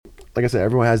like I said,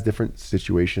 everyone has different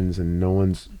situations,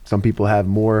 and some people have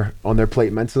more on their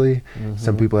plate mentally.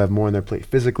 Some people have more on their plate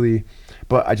physically.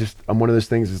 But I'm one of those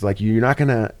things is like, if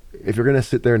you're gonna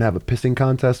sit there and have a pissing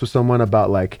contest with someone about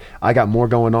like, I got more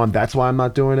going on, that's why I'm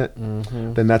not doing it,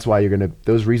 then that's why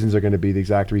those reasons are gonna be the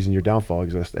exact reason your downfall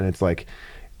exists. And it's like,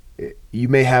 you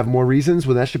may have more reasons,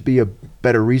 but that should be a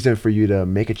better reason for you to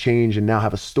make a change and now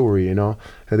have a story, So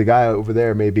the guy over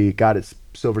there maybe got it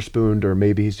silver spooned, or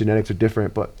maybe his genetics are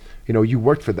different, but you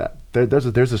worked for that.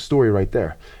 There's a story right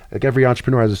there. Like every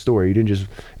entrepreneur has a story. And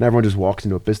everyone just walks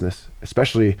into a business,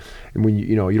 especially when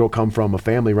you don't come from a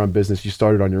family run business. You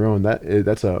started on your own.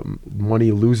 That's a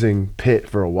money losing pit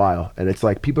for a while. And it's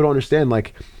like, people don't understand,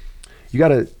 like, you got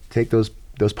to take those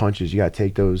punches. You got to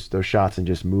take those shots and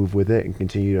just move with it and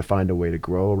continue to find a way to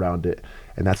grow around it.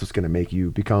 And that's what's going to make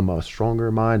you become a stronger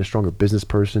mind, a stronger business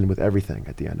person with everything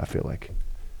at the end, I feel like.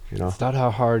 It's not how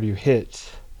hard you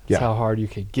hit. It's how hard you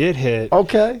can get hit.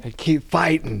 Okay. And keep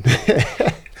fighting.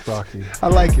 Rocky. I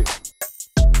like it.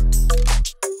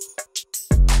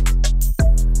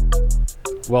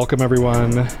 Welcome,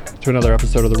 everyone, to another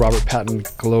episode of the Robert Patton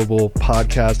Global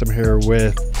Podcast. I'm here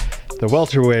with the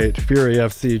welterweight Fury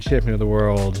FC champion of the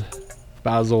world,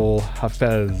 Bassil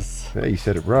Hafez. Yeah, you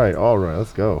said it right. All right,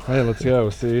 let's go. Hey, let's go.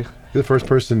 See? You're the first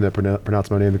person that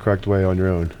pronounced my name the correct way on your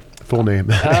own. Full name.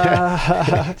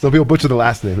 Some people butcher the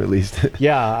last name, at least.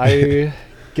 Yeah, I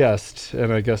guessed,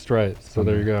 and I guessed right. So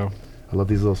there you go. I love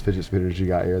these little fidget spinners you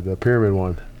got here. The pyramid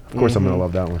one. Of course, I'm going to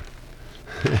love that one.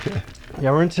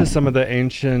 Yeah, we're into some of the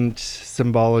ancient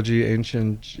symbology,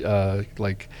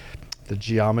 like the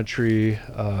geometry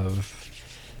of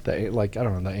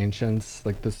the ancients,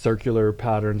 like the circular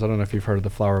patterns. I don't know if you've heard of the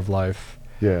flower of life.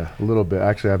 Yeah, a little bit.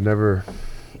 Actually, I haven't heard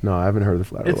of the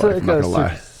flower of life. I'm not gonna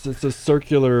lie. It's a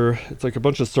circular, it's like a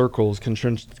bunch of circles,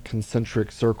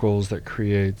 concentric circles that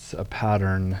creates a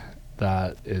pattern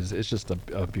it's just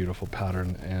a beautiful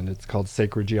pattern, and it's called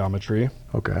sacred geometry.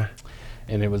 Okay.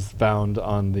 And it was found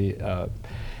on the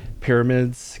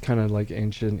pyramids, kind of like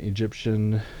ancient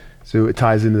Egyptian. So it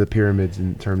ties into the pyramids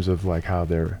in terms of like how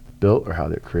they're built or how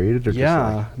they're created? Or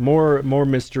yeah, just like... more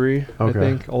mystery, okay. I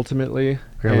think, ultimately.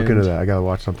 I gotta look into that. I gotta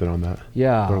watch something on that.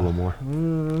 Yeah. Learn a little more.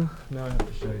 Now I have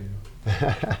to show you.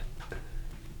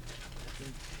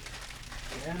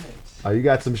 Damn it. Oh, you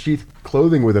got some sheath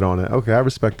clothing with it on it. Okay, I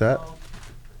respect that.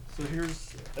 So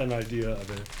here's an idea of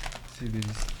it. See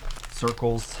these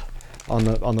circles on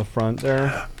the front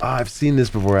there? I've seen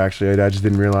this before, actually. I just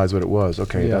didn't realize what it was.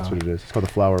 Okay, yeah. That's what it is. It's called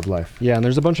the flower of life. Yeah, and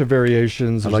there's a bunch of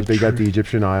variations. I like they got the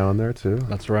Egyptian eye on there, too.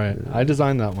 That's right. Yeah. I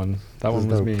designed that one. That one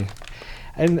was dope. Me.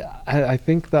 And I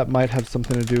think that might have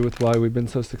something to do with why we've been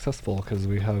so successful, because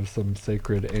we have some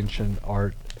sacred ancient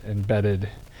art embedded,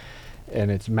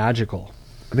 and it's magical.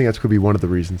 I think that could be one of the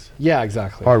reasons. Yeah,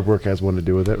 exactly. Hard work has one to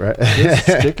do with it, right? Just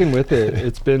sticking with it.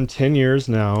 It's been 10 years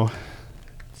now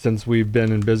since we've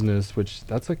been in business, which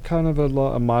that's a kind of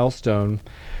a milestone.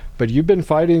 But you've been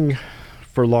fighting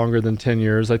for longer than 10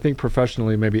 years. I think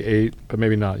professionally maybe 8, but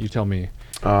maybe not. You tell me.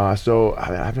 So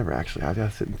I've never actually, I've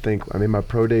got to sit and think. I made my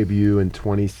pro debut in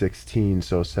 2016,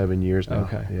 so 7 years now.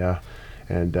 Okay. Yeah.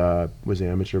 And was an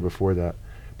amateur before that.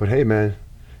 But hey, man,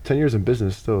 10 years in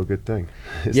business is still a good thing.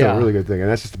 It's still a really good thing. And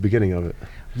that's just the beginning of it.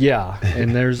 Yeah.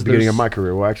 And there's the beginning of my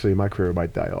career. Well, actually, my career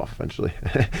might die off eventually.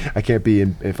 I can't be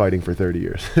in fighting for 30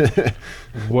 years.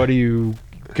 What are you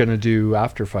going to do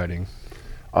after fighting?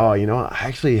 Oh, I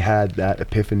actually had that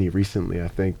epiphany recently. I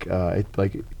think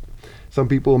some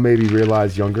people maybe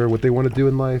realize younger what they want to do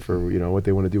in life, or what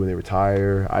they want to do when they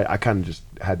retire. I kind of just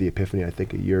had the epiphany, I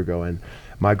think, a year ago, and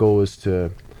my goal is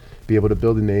to be able to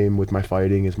build a name with my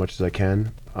fighting as much as I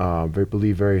can.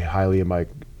 Believe very highly in my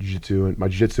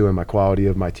jiu-jitsu and my quality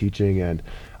of my teaching, and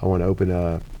I want to open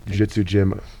a jiu-jitsu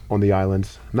gym on the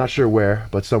islands. I'm not sure where,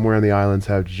 but somewhere on the islands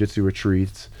have jiu-jitsu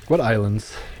retreats. What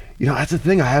islands? That's the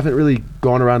thing. I haven't really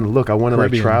gone around and look. I want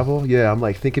to travel. Yeah,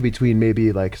 I'm thinking between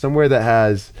maybe somewhere that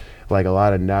has a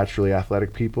lot of naturally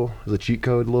athletic people as a cheat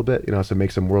code a little bit, so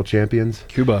make some world champions.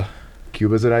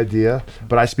 Cuba's an idea,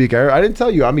 but I didn't tell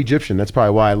you I'm Egyptian. That's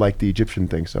probably why I like the Egyptian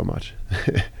thing so much.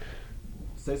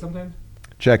 Say something.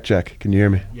 Check. Can you hear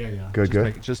me? Yeah.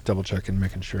 Good. Just double checking,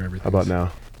 making sure everything. How about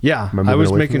now? Yeah, I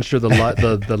was making sure the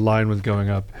line was going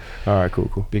up. All right,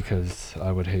 cool. Because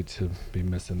I would hate to be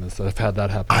missing this. I've had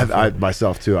that happen. I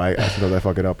myself too. I sometimes I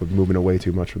fuck it up with moving away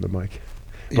too much from the mic.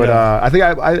 But I think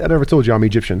I never told you I'm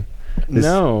Egyptian.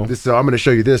 No. So I'm going to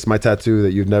show you my tattoo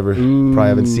that you've never probably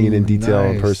haven't seen in detail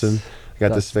in person. I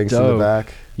got the Sphinx in the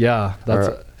back. Yeah,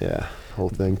 whole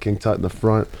thing. King Tut in the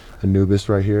front, Anubis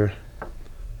right here.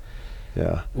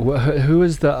 Yeah. Who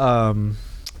is the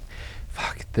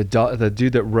the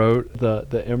dude that wrote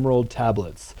the Emerald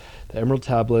Tablets. The Emerald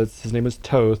Tablets. His name is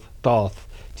Thoth, Thoth.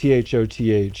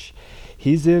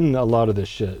 He's in a lot of this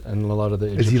shit and a lot of the.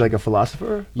 Is he like a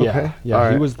philosopher? Yeah, Okay. yeah. All He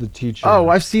right. was the teacher. Oh,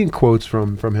 I've seen quotes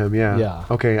from him. Yeah. Yeah.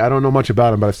 Okay. I don't know much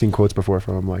about him, but I've seen quotes before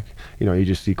from him. Like, you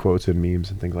just see quotes and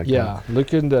memes and things like that. Yeah.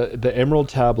 Look in the Emerald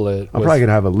Tablet. I'm probably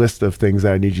gonna have a list of things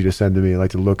that I need you to send to me, like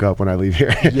to look up when I leave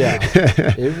here. Yeah.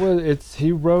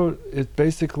 He wrote it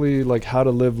basically like how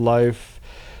to live life.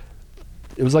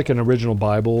 It was like an original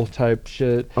Bible type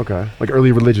shit. Okay. Like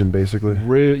early religion, basically.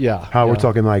 Yeah. How yeah. we're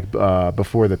talking like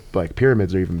before the like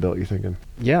pyramids are even built. You're thinking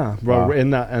Yeah, Wow.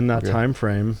 in that Okay. time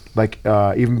frame. like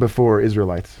even before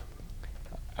Israelites.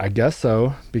 I guess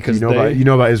so because You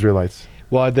know about Israelites.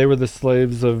 well, they were the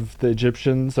slaves of the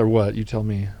Egyptians or what? You tell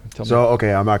me. So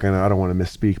okay, I don't want to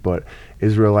misspeak, but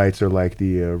Israelites are like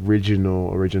the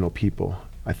original people.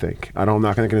 I think I'm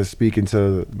not going to speak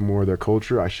into more of their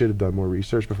culture. I should have done more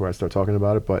research before I start talking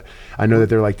about it, but I know that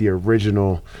they're like the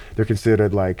original. They're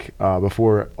considered like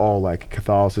before all like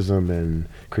Catholicism and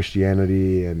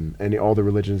Christianity and all the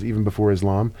religions, even before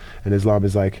Islam. And Islam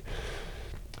is like,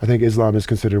 I think Islam is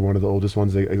considered one of the oldest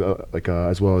ones,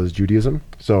 as well as Judaism.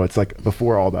 So it's like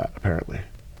before all that, apparently.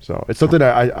 So it's something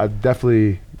that I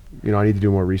definitely, I need to do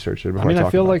more research. I mean,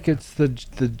 I feel like it's the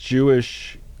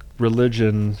Jewish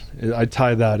religion. I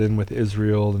tie that in with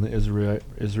Israel and the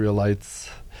Israelites.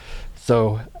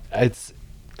 So it's.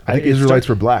 I think Israelites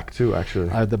were black too, actually.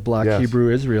 The black Yes.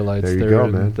 Hebrew Israelites. There you They're go,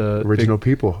 in man. The Original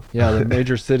people. Yeah, the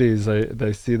major cities.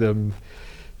 They see them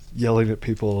yelling at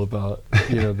people about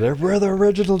we're the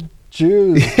original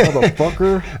Jews,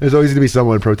 motherfucker. There's always going to be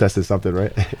someone protesting something,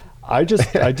 right? I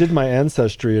did my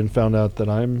ancestry and found out that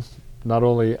I'm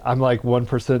like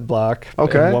 1% black,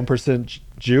 Okay. and 1%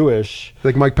 Jewish.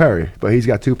 Like Mike Perry, but he's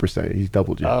got 2%. He's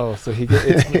doubled you. Oh, so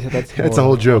that's It's a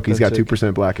whole joke. He's got authentic.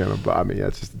 2% black in him. But I mean,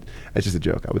 it's just a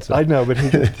joke, I would say. I know, but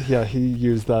he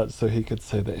used that so he could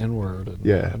say the N-word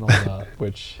and all that,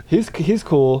 which he's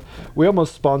cool. We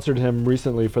almost sponsored him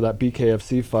recently for that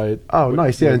BKFC fight. Oh,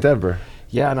 nice. Yeah, in Denver.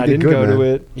 Yeah, and He I did didn't good, go to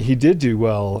man. it. He did do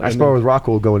well. I and sparred with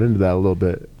Rockwell going into that a little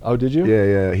bit. Oh, did you?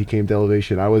 Yeah. He came to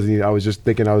Elevation. I was just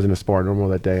thinking I was in a spar normal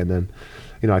that day, and then,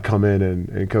 I come in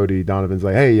and Cody Donovan's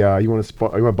like, "Hey, you want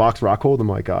to box Rockhold?" I'm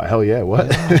like, "Hell yeah, what?"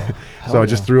 Yeah. So I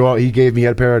just threw out. He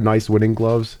had a pair of nice winning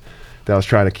gloves that I was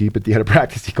trying to keep at the end of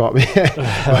practice. He caught me,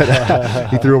 but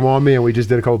he threw them on me, and we just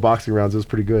did a couple boxing rounds. It was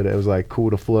pretty good. It was like cool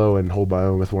to flow and hold my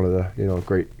own with one of the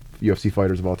great UFC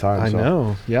fighters of all time. I So,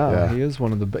 know. Yeah, yeah. he is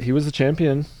one of the. He was a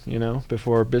champion,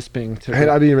 before Bisping took. And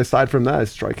I mean, aside from that,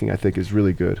 his striking I think is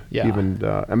really good. Yeah. Even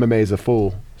MMA is a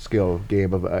full skill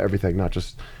game of everything, not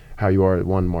just how you are at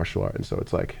one martial art. And so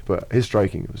it's like, but his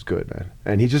striking was good, man.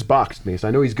 And he just boxed me, so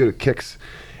I know he's good at kicks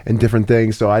and different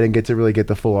things. So I didn't get to really get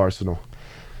the full arsenal.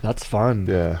 That's fun.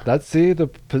 Yeah. That's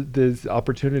the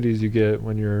opportunities you get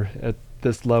when you're at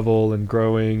this level and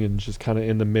growing and just kind of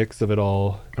in the mix of it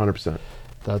all. 100%.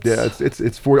 That's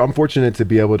Yeah, I'm fortunate to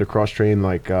be able to cross train,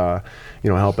 like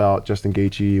help out Justin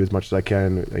Gaethje as much as I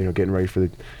can. Getting ready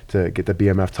to get the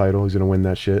BMF title. He's gonna win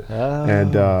that shit. Oh.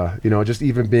 And just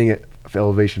even being at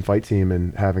Elevation Fight Team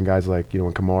and having guys like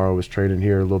when Kamaru was training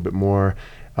here a little bit more,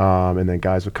 and then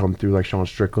guys would come through like Sean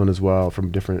Strickland as well from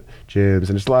different gyms,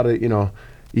 and just a lot of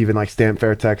even like Stamp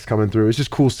Fairtex coming through. It's just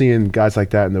cool seeing guys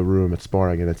like that in the room at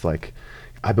sparring, and it's like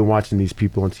I've been watching these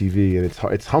people on TV,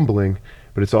 and it's humbling.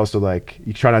 But it's also like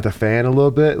you try not to fan a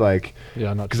little bit, like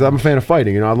because I'm a fan of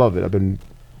fighting. I love it. I've been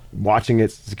watching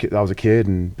it since I was a kid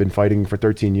and been fighting for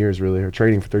 13 years, really, or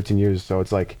training for 13 years. So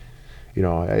it's like,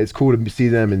 it's cool to see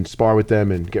them and spar with them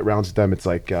and get rounds with them. It's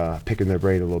like picking their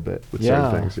brain a little bit with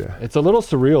certain things. Yeah, it's a little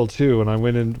surreal too. When I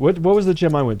went in, what was the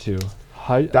gym I went to?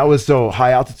 That was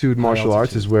high altitude martial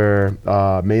arts is where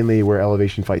mainly where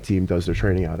Elevation Fight Team does their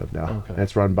training out of now. Okay. And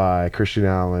it's run by Christian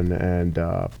Allen and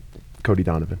Cody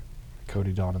Donovan.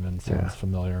 Cody Donovan sounds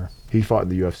familiar. He fought in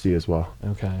the UFC as well.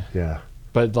 Okay. Yeah.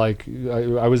 But like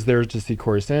I was there to see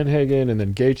Corey Sandhagen, and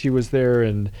then Gaethje was there,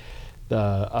 and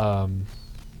the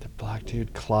black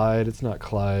dude Clyde. It's not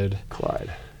Clyde.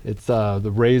 It's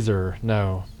the Razor.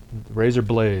 No, Razor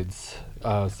Blades.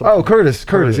 Curtis.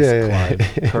 Yeah.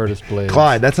 Curtis Blades.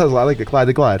 Clyde. That's how I like it. Clyde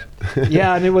the Glide.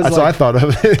 Yeah, and it was that's like what I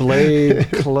thought of. Blade.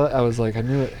 I was like, I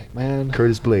knew it, man.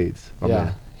 Curtis Blades.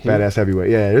 Yeah. Badass heavyweight.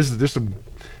 Yeah. There's some.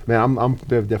 Man, I'm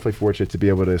definitely fortunate to be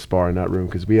able to spar in that room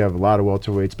because we have a lot of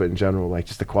welterweights, but in general, like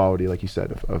just the quality, like you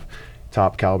said, of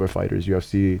top caliber fighters,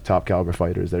 UFC top caliber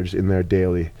fighters that are just in there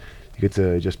daily. You get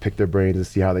to just pick their brains and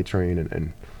see how they train,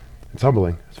 and it's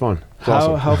humbling. It's fun. It's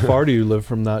awesome. How far do you live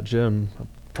from that gym?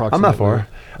 Approximately? I'm not far. Okay.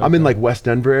 I'm in like West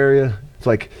Denver area, It's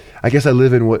like, I guess I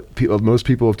live in what most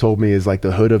people have told me is like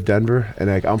the hood of Denver, and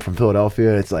like I'm from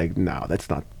Philadelphia. It's like, no, that's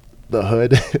not the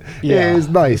hood. Yeah, it's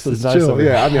nice. this is It's nice chill. over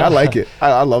here. Yeah, I mean, I like it.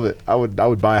 I love it. I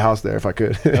would buy a house there if I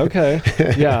could. Okay.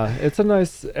 Yeah, it's a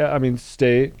nice, I mean,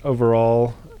 state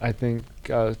overall. I think,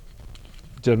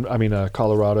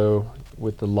 Colorado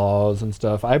with the laws and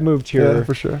stuff. I moved here Yeah,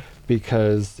 for sure.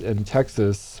 because in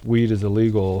Texas, weed is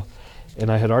illegal, and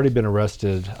I had already been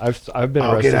arrested. I've been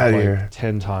arrested get outta like here.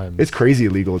 10 times. It's crazy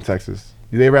illegal in Texas.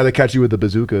 They'd rather catch you with a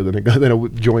bazooka than a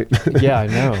joint. Yeah, I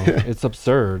know. It's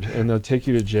absurd. And they'll take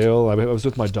you to jail. I was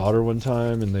with my daughter one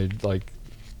time, and they like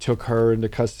took her into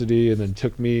custody and then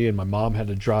took me, and my mom had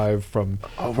to drive from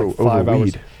Over 5 hours.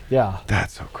 weed. Yeah.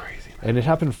 That's so crazy. And it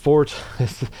happened 4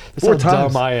 times. That's 4 how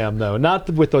times? dumb I am, though. Not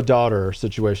with the daughter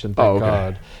situation, thank okay.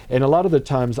 God. And a lot of the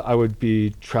times I would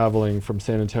be traveling from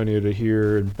San Antonio to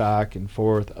here and back and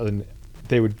forth, and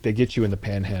they get you in the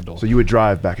Panhandle. So you would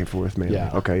drive back and forth mainly.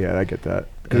 Yeah. Okay, yeah, I get that.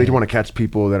 Because they want to catch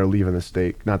people that are leaving the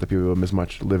state, not the people who as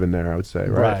much living there, I would say,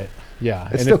 right? Right. Yeah.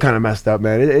 It's still kind of messed up,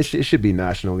 man. It should be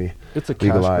nationally it's a cash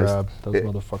legalized. grab, those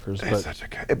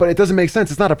motherfuckers. But it doesn't make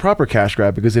sense. It's not a proper cash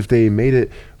grab, because if they made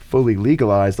it fully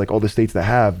legalized, like all the states that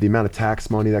have, the amount of tax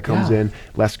money that comes in,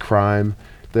 less crime.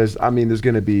 There's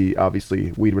going to be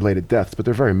obviously weed related deaths, but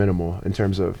they're very minimal in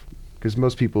terms of, because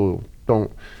most people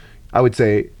don't, I would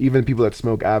say even people that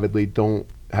smoke avidly don't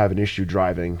have an issue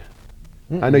driving.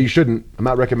 I know you shouldn't. I'm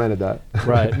not recommended that.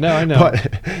 Right. No, I know.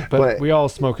 but we all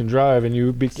smoke and drive,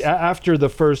 and after the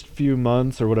first few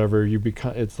months or whatever,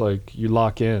 it's like you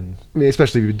lock in. I mean,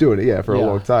 especially if you've been doing it, for a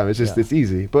long time. It's just, it's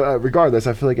easy. But regardless,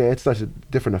 I feel like it's such a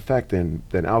different effect than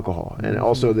alcohol. And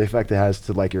also the effect it has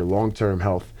to like your long-term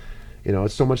health. You know,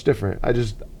 it's so much different.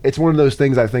 It's one of those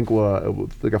things I think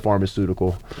like a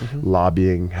pharmaceutical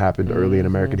lobbying happened early in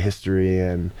American history,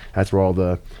 and that's where all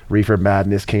the reefer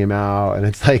madness came out. And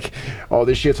it's like, oh,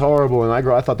 this shit's horrible. And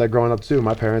I thought that growing up too.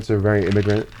 My parents are very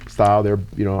immigrant style. They're,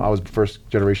 I was first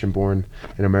generation born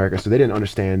in America, so they didn't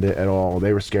understand it at all.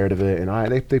 They were scared of it,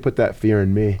 and they put that fear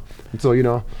in me. And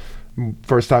so,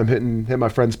 first time hit my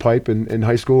friend's pipe in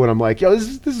high school, and I'm like, yo,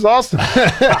 this is awesome.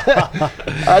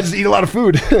 I just eat a lot of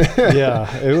food. Yeah,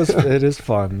 it is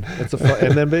fun. It's a fun,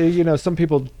 and then some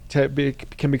people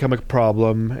can become a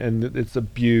problem, and it's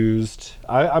abused.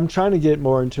 I'm trying to get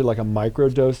more into like a micro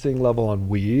dosing level on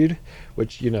weed,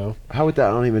 which how would that?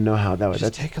 I don't even know how that would.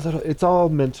 Just take a little. It's all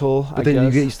mental. But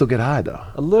then you still get high though.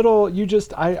 A little. You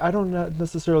just I don't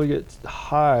necessarily get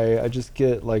high. I just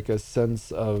get like a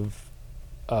sense of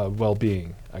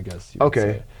well-being, I guess.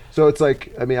 Okay. So it's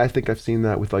like, I think I've seen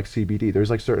that with like CBD. There's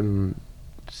like certain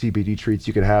CBD treats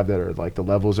you can have that are like the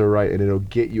levels are right, and it'll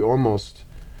get you almost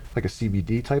like a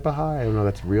CBD type of high. I don't know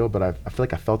if that's real, but I feel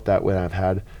like I felt that when I've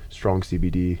had strong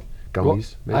CBD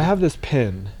gummies. Well, I have this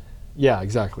pen. Yeah,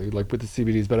 exactly. Like with the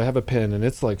CBDs, but I have a pen, and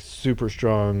it's like super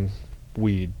strong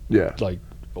weed. Yeah. Like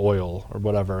oil or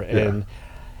whatever. And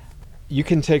you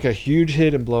can take a huge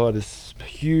hit and blow out this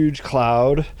huge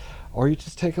cloud, or you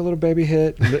just take a little baby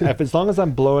hit. As long as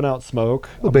I'm blowing out smoke.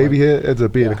 A baby hit ends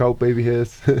up being a couple baby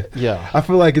hits. Yeah. I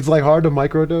feel like it's like hard to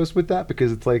microdose with that,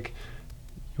 because it's like,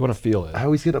 you want to feel it. I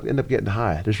always end up getting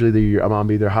high. There's really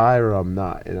I'm either high or I'm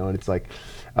not, and it's like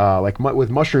with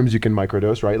mushrooms you can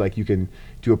microdose, right? Like you can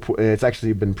do and it's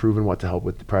actually been proven to help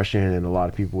with depression, and a lot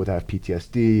of people would have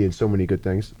PTSD and so many good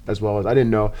things, as well as I didn't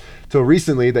know till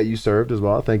recently that you served as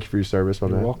well. Thank you for your service, my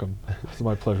man. You're welcome. It's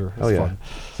my pleasure. It's fun.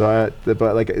 So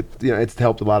but like it's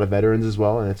helped a lot of veterans as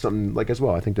well, and it's something like as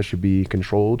well. I think there should be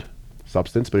controlled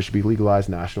substance, but it should be legalized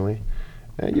nationally.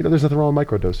 And there's nothing wrong with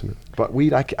microdosing it. But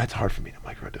weed, it's hard for me to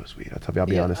microdose weed. I'll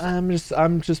be honest.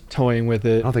 I'm just toying with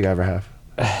it. I don't think I ever have.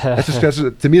 That's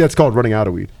to me, that's called running out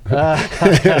of weed. Well,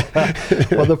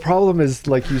 the problem is,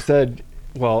 like you said,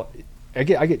 I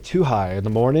get too high in the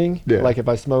morning. Yeah. Like if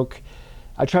I smoke,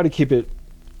 I try to keep it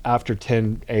after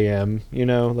 10 a.m.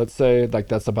 Let's say, like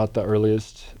that's about the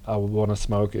earliest I would want to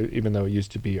smoke, even though it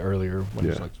used to be earlier when I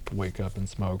was like wake up and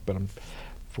smoke. But I'm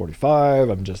 45.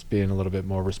 I'm just being a little bit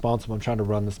more responsible. I'm trying to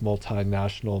run this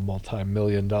multinational,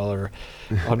 multi-million-dollar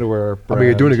underwear brand.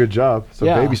 You're doing a good job. So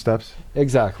baby steps.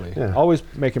 Exactly. Yeah. Always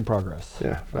making progress.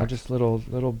 Yeah. Just little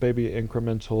baby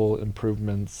incremental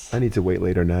improvements. I need to wait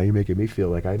later now. You're making me feel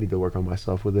like I need to work on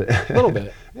myself with it. A little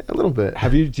bit. A little bit.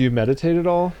 Do you meditate at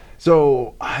all?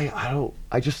 So I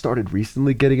just started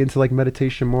recently getting into like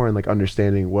meditation more, and like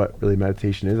understanding what really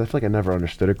meditation is. I feel like I never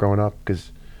understood it growing up,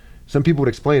 because some people would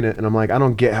explain it, and I'm like, I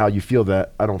don't get how you feel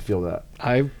that. I don't feel that.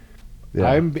 I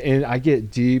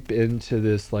get deep into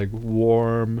this like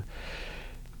warm.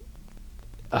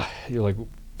 You're like,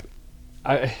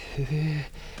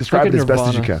 describe it as best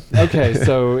as you can. Okay,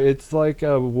 so it's like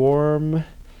a warm.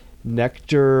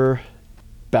 nectar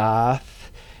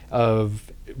bath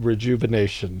of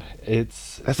rejuvenation.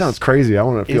 That sounds crazy. I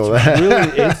want to feel It's that.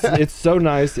 really, it's so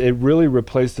nice. It really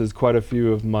replaces quite a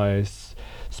few of my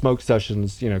smoke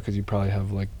sessions, you know, because you probably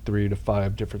have like 3 to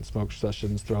 5 different smoke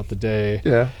sessions throughout the day.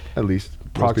 Yeah, at least.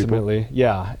 Approximately.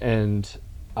 Yeah. And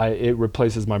it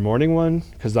replaces my morning one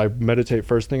because I meditate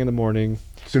first thing in the morning.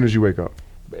 As soon as you wake up.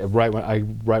 Right when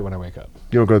I wake up.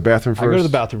 You don't go to the bathroom first? I go to the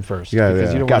bathroom first. Yeah, because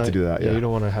yeah. You don't Got wanna, to do that, yeah. You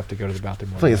don't want to have to go to the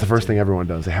bathroom. I think it's the first thing everyone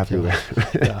does. They have to go there.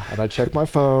 Yeah, and I check my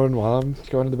phone while I'm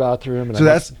going to the bathroom. And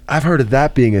So I've heard of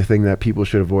that being a thing that people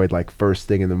should avoid, like first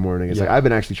thing in the morning. It's Yeah. like I've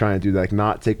been actually trying to do that, like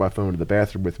not take my phone to the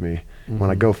bathroom with me when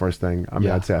I go first thing. I mean,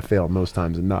 Yeah. I'd say I fail most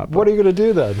times and not. What are you going to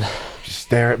do then? Just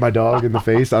stare at my dog in the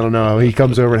face. I don't know. He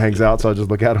comes over and hangs out, so I'll just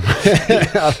look at him.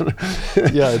 I don't know.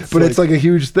 Yeah, It's like a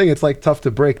huge thing. It's like tough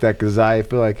to break that because I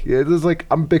feel like it's like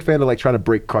I'm a big fan of like trying to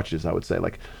break crutches. I would say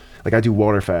like I do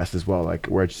water fast as well, like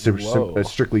where it's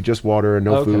strictly just water and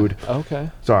no food. Okay.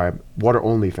 Sorry, water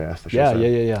only fast. I should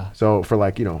say. Yeah. So for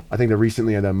like, you know, I think that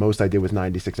recently the most I did was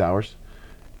 96 hours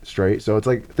straight. So it's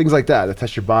like things like that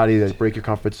test your body, that break your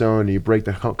comfort zone, and you break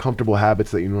the comfortable habits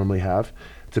that you normally have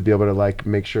to be able to like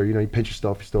make sure, you know, you pinch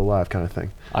yourself, you're still alive kind of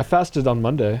thing. I fasted on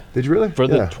Monday. Did you really? For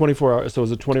the 24 hours. So it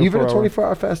was a 24 Even hour. a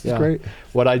 24-hour fast is great.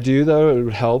 What I do though,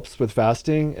 it helps with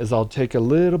fasting, is I'll take a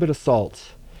little bit of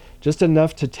salt. Just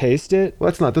enough to taste it.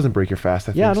 Well, doesn't break your fast.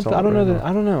 I think I don't know that.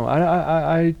 I don't know.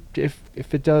 I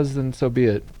if it does, then so be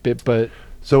it. But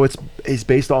so it's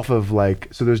based off of like,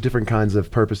 so there's different kinds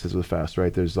of purposes with fast,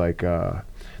 right? There's like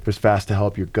there's fast to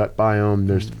help your gut biome.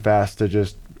 There's fast to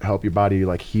just help your body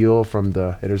like heal from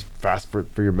and there's fast for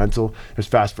your mental. There's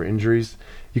fast for injuries.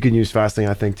 You can use fasting,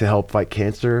 I think, to help fight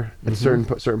cancer at certain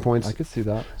points. I could see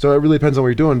that. So it really depends on what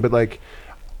you're doing, but like,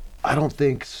 I don't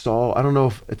think salt, I don't know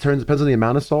if depends on the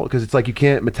amount of salt, because it's like you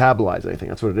can't metabolize anything.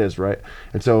 That's what it is, right?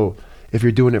 And so if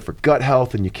you're doing it for gut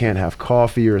health, and you can't have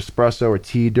coffee or espresso or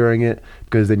tea during it,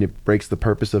 because then it breaks the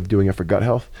purpose of doing it for gut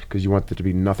health, because you want it to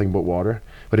be nothing but water.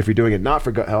 But if you're doing it not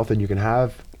for gut health, then you can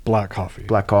have black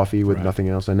coffee with nothing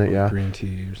else in it, or yeah. green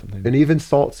tea or something. And even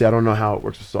salt, see, I don't know how it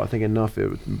works with salt. I think enough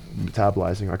it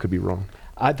metabolizing. I could be wrong.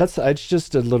 It's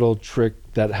just a little trick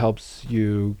that helps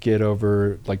you get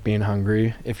over like being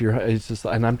hungry. It's just,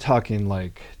 and I'm talking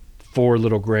like 4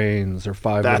 little grains or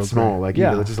 5 That's little small, grains. like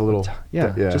yeah, just a little.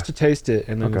 just to taste it,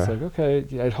 and then it's like, okay,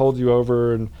 it holds you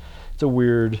over, and it's a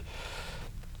weird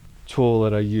tool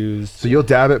that I use. So you'll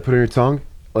dab it, put it on your tongue,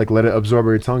 like let it absorb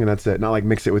on your tongue, and that's it. Not like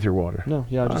mix it with your water. No,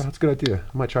 yeah, That's a good idea.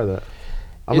 I might try that.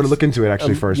 I'm gonna look into it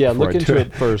actually first. Yeah, before look I do into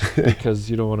it first, because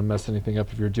you don't want to mess anything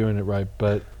up if you're doing it right.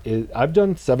 But I've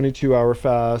done 72-hour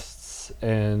fasts,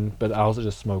 but I also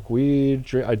just smoke weed.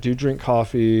 I do drink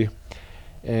coffee,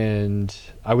 and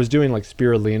I was doing like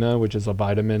spirulina, which is a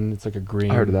vitamin. It's like a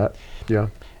green. I heard of that. Yeah.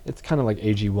 It's kind of like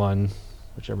AG1,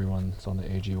 which everyone's on the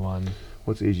AG1.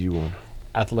 What's AG1?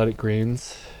 Athletic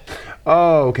Greens.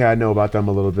 Oh, okay. I know about them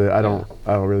a little bit. I don't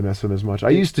really mess with them as much. I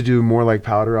used to do more like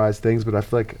powderized things, but I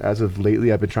feel like as of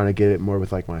lately, I've been trying to get it more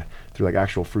with like through like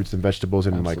actual fruits and vegetables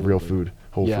and like real food,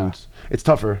 whole foods. It's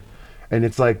tougher, and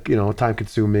it's like, you know, time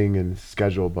consuming and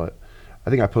schedule. But I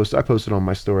think I posted on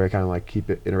my story. I kind of like keep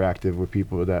it interactive with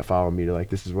people that follow me to like,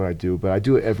 this is what I do. But I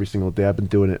do it every single day. I've been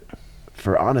doing it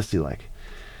for honestly like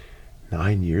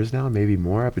 9 years now, maybe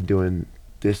more. I've been doing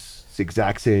this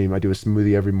exact same. I do a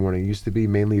smoothie every morning. It used to be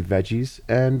mainly veggies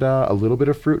and a little bit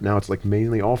of fruit. Now it's like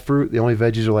mainly all fruit. The only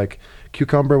veggies are like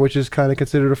cucumber, which is kind of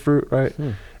considered a fruit, right?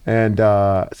 And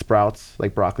sprouts,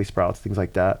 like broccoli sprouts, things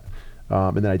like that.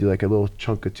 And then I do like a little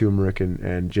chunk of turmeric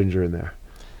and ginger in there.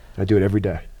 I do it every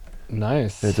day.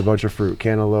 Nice. And it's a bunch of fruit: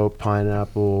 cantaloupe,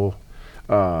 pineapple.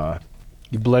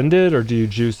 You blend it, or do you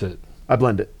juice it? I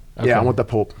blend it. Okay. Yeah, I want the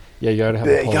pulp. Yeah, you gotta have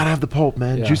the pulp. You gotta have the pulp,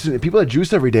 man. Yeah. Juicing, people that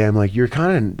juice every day, I'm like, you're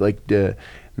kind of like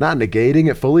not negating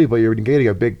it fully, but you're negating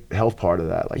a big health part of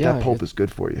that. Like that pulp is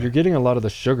good for you. You're getting a lot of the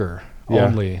sugar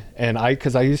only. And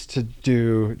because I used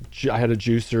to I had a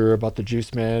juicer about the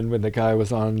juice man when the guy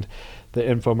was on the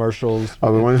infomercials.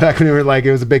 Oh, the one back when we were like,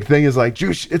 it was a big thing. Is like,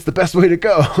 juice, it's the best way to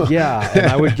go. Yeah,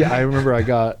 and I remember I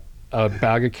got a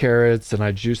bag of carrots, and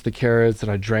I juiced the carrots,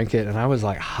 and I drank it, and I was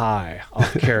like high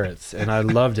off carrots, and I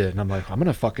loved it. And I'm like, I'm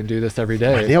gonna fucking do this every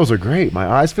day. My nails are great. My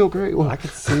eyes feel great. I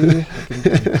could see, I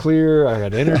can clear. I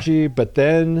had energy, but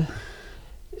then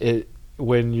I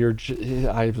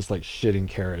was like shitting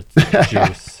carrots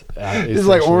juice. It's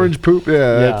like orange poop.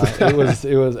 Yeah, it was.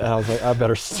 And I was like, I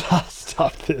better stop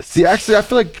this. See, actually, I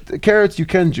feel like the carrots you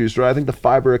can juice, right? I think the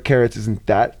fiber of carrots isn't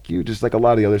that cute, just like a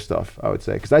lot of the other stuff, I would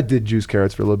say. Because I did juice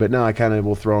carrots for a little bit. Now I kind of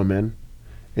will throw them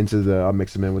I'll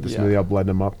mix them in with the smoothie. I'll blend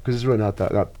them up because it's really not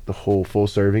the whole full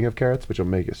serving of carrots, which will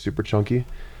make it super chunky.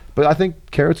 But I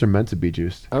think carrots are meant to be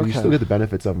juiced. You Okay. still get the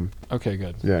benefits of them. Okay,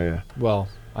 good. Yeah. Well,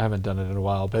 I haven't done it in a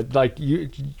while, but like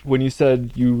when you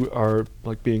said you are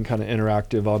like being kind of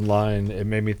interactive online, it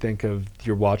made me think of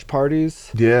your watch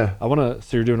parties. Yeah.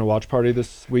 So you're doing a watch party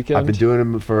this weekend? I've been doing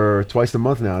them for twice a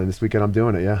month now, and this weekend I'm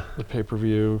doing it. Yeah. The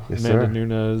pay-per-view, Yes, Amanda sir.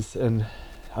 Nunes, and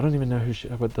I don't even know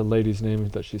what the lady's name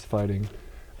that she's fighting.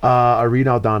 Irene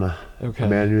Aldana. Okay.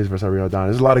 Amanda Nunes versus Irene Aldana.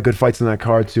 There's a lot of good fights in that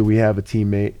card too. We have a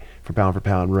teammate for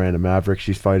pound, Miranda Maverick.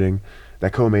 She's fighting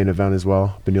that co-main event as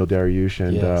well. Benil Dariush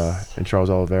and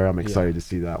Charles Oliveira. I'm excited to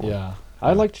see that one. Yeah.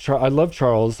 I love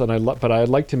Charles, and but I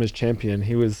liked him as champion.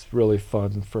 He was really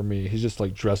fun for me. He's just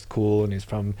like dressed cool, and he's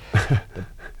from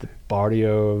the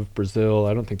barrio of Brazil.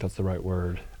 I don't think that's the right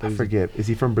word. I forget. Is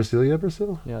he from Brasilia,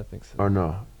 Brazil? Yeah, I think so. Or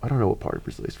no? I don't know what part of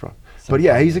Brazil he's from. Some But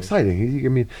yeah, part he's of it. exciting. I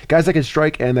mean, guys that can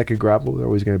strike and that can grapple, they're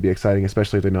always going to be exciting,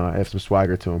 especially if they know have some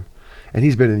swagger to them. And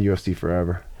he's been in the UFC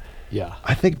forever. Yeah.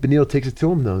 I think Benil takes it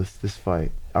to him though. This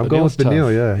fight. I'm going Benil's with Benil.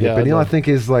 tough. Yeah. Yeah, Benil, I think,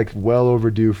 is like well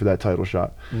overdue for that title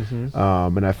shot.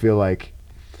 Mm-hmm. And I feel like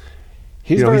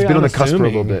He's he's very been on the cusp for a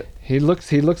unassuming. little bit. He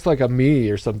looks like a me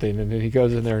or something, and then he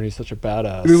goes in there and he's such a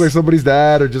badass. He's like somebody's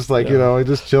dad, or just like Yeah.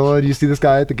 just chilling. You see this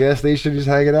guy at the gas station, just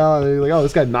hanging out, and you're like, oh,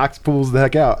 this guy pulls the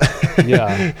heck out.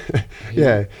 Yeah.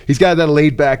 Yeah. He's got that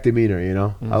laid back demeanor.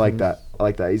 I like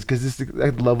Mhm. that. He's because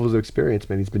that levels of experience,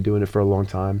 man. He's been doing it for a long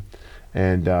time,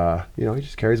 and he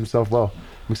just carries himself well.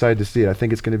 I'm excited to see it. I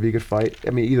think it's going to be a good fight. I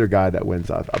mean, either guy that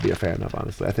wins, I'll be a fan of.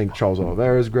 Honestly, I think Charles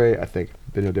Oliveira is great. I think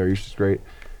Benil Dariush is great.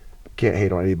 Can't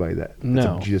hate on anybody that's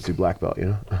No. a jiu-jitsu black belt.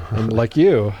 And like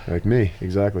you, Like me,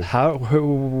 exactly.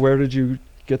 where did you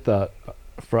get that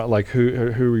from? Like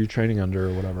who were you training under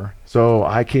or whatever? So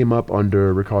I came up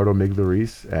under Ricardo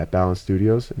Miglioris at Balance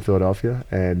Studios in Philadelphia,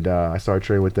 and I started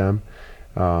training with them,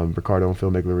 Ricardo and Phil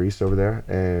Miglioris over there,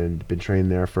 and been training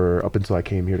there for up until I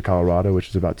came here to Colorado, which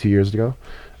was about 2 years ago.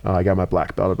 I got my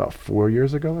black belt about 4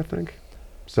 years ago, I think.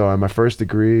 So my first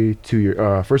degree a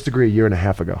year and a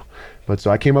half ago. But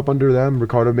so I came up under them.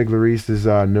 Ricardo Miglioris is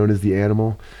known as the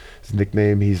Animal. His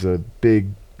nickname. He's a big,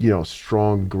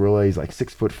 strong gorilla. He's like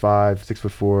 6'5",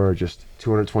 6'4", just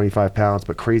 225 pounds,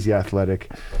 but crazy athletic.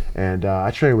 And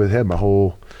I trained with him my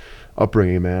whole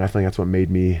upbringing, man. I think that's what made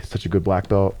me such a good black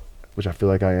belt, which I feel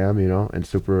like I am, and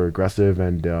super aggressive.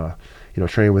 And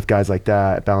training with guys like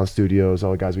that at Balance Studios,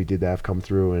 all the guys we did that have come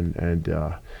through and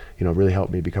really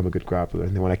helped me become a good grappler.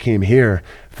 And then when I came here,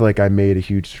 I feel like I made a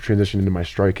huge transition into my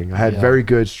striking. I had very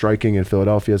good striking in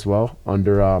Philadelphia as well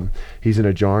under he's in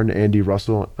a Ajarn, Andy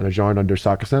Russell, an Ajarn under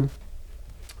Sakasem,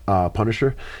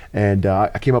 Punisher, and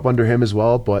I came up under him as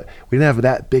well, but we didn't have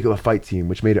that big of a fight team,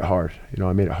 which made it hard.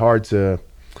 I made it hard to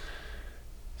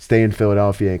stay in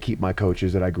Philadelphia and keep my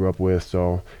coaches that I grew up with.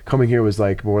 So coming here was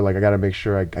like more like I got to make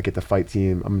sure I get the fight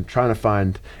team. I'm trying to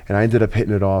find, and I ended up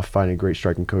hitting it off, finding a great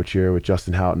striking coach here with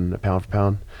Justin Houghton at Pound for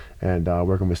Pound, and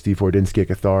working with Steve Hordinsky at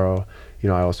Catharo. I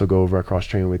also go over across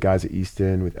training with guys at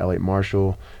Easton, with Elliot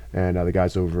Marshall, and the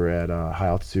guys over at High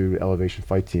Altitude Elevation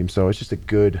Fight Team. So it's just a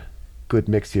good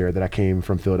mix here that I came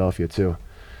from Philadelphia too.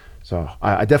 So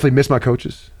I definitely miss my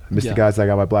coaches. I miss the guys that I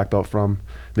got my black belt from,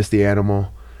 miss the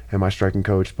Animal and my striking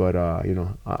coach, but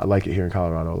I like it here in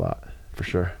Colorado a lot, for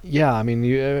sure. Yeah, I mean,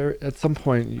 you at some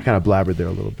point you kind of blabbered there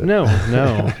a little bit. No,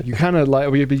 you kind of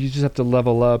but you just have to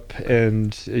level up,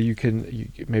 and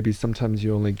maybe sometimes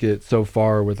you only get so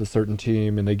far with a certain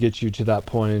team, and they get you to that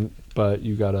point, but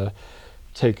you gotta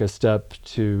take a step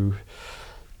to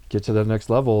get to the next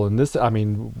level. And this, I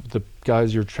mean, the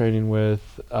guys you're training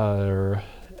with are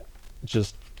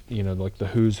just like the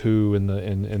who's who in the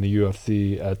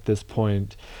UFC at this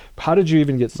point. How did you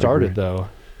even get started though?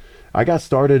 I got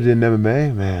started in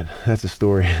MMA, man. That's a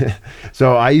story.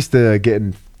 So I used to get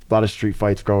in a lot of street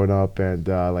fights growing up, and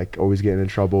always getting in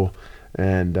trouble.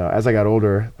 And as I got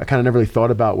older, I kind of never really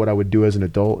thought about what I would do as an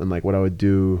adult and like what I would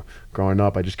do growing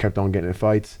up. I just kept on getting in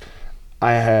fights.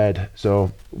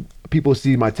 So people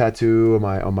see my tattoo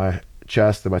on my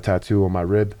chest and my tattoo on my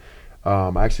rib.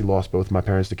 I actually lost both my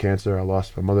parents to cancer. I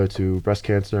lost my mother to breast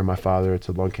cancer and my father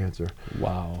to lung cancer.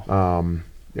 Wow.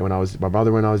 My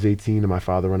mother when I was 18 and my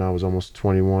father when I was almost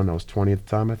 21. I was 20 at the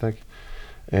time, I think.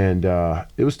 And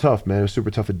it was tough, man. It was super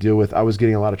tough to deal with. I was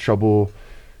getting a lot of trouble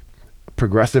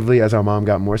progressively as our mom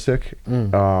got more sick.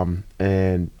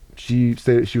 And she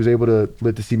was able to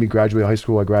live to see me graduate high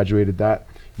school. I graduated that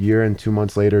year, and 2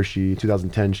 months later,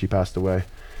 2010, she passed away.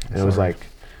 And it was like,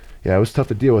 it was tough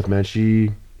to deal with, man. She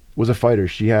was a fighter.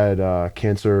 She had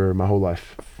cancer my whole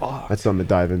life. Fuck. That's something to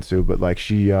dive into. But like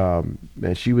she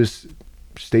was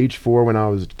stage 4 when I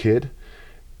was a kid,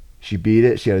 She beat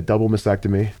it. She had a double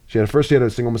mastectomy. She had a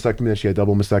single mastectomy, then she had a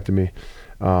double mastectomy.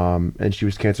 And she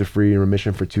was cancer free in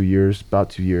remission for 2 years,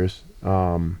 about 2 years.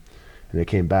 And it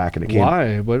came back, and it came.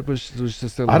 Why? What was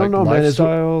just a I don't know, man.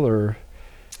 lifestyle or?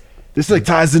 This like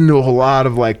ties into a whole lot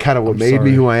of like kind of what made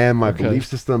me who I am, my belief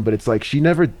system. But it's like she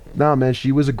never, nah, man.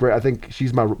 She was a great. I think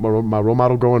she's my role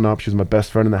model growing up. She was my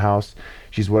best friend in the house.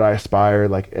 She's what I aspire,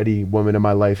 like any woman in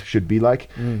my life should be like.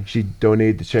 She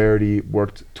donated to charity,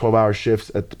 worked 12-hour shifts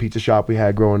at the pizza shop we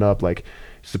had growing up. Like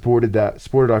supported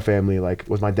our family. Like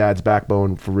was my dad's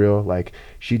backbone for real. Like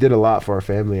she did a lot for our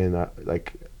family, and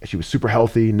like she was super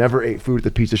healthy. Never ate food at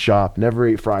the pizza shop. Never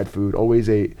ate fried food. Always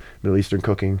ate Middle Eastern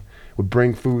cooking. Would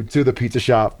bring food to the pizza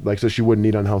shop, like so she wouldn't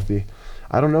eat unhealthy.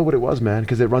 I don't know what it was, man,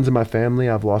 because it runs in my family.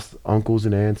 I've lost uncles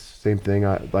and aunts. Same thing.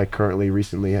 I like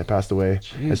recently had passed away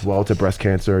as well to breast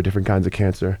cancer, different kinds of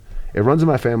cancer. It runs in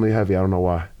my family heavy. I don't know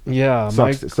why. Yeah,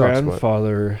 my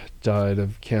grandfather died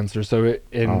of cancer. So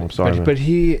I'm sorry, but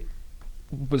he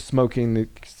was smoking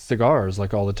cigars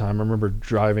like all the time. I remember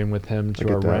driving with him to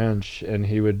our ranch, and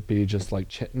he would be just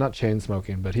like not chain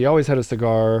smoking, but he always had a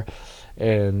cigar.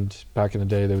 And back in the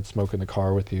day, they would smoke in the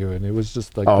car with you, and it was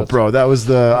just like, oh, bro, that was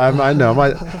the. I know.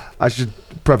 I should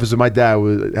preface it. My dad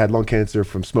had lung cancer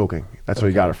from smoking. That's where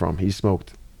he got it from. He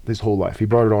smoked his whole life. He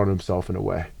brought it on himself in a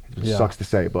way. It sucks to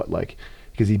say, but like,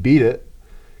 because he beat it.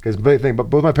 Because but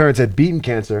both my parents had beaten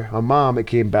cancer. My mom, it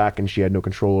came back, and she had no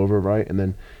control over it, right? And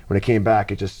then when it came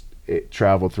back, it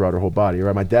traveled throughout her whole body,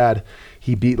 right? My dad,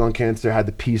 he beat lung cancer, had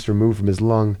the piece removed from his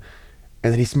lung.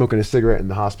 And then he's smoking a cigarette in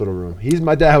the hospital room.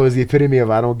 My dad was the epitome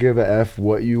of I don't give a F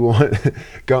what you want.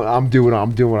 I'm doing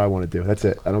what I want to do. That's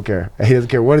it. I don't care. He doesn't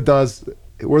care what it does,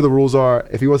 where the rules are.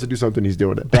 If he wants to do something, he's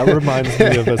doing it. That reminds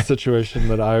me of a situation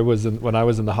that I was in when I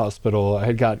was in the hospital. I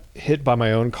had got hit by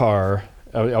my own car.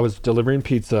 I was delivering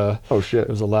pizza. Oh shit! It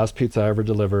was the last pizza I ever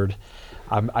delivered.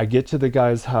 I get to the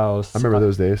guy's house. I remember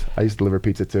those days. I used to deliver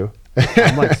pizza too.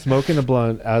 I'm like smoking a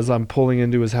blunt as I'm pulling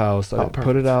into his house. I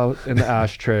put it out in the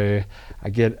ashtray. I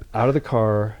get out of the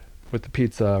car with the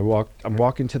pizza. I'm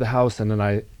walking to the house, and then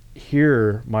I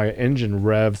hear my engine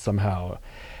rev somehow.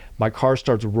 My car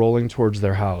starts rolling towards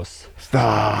their house.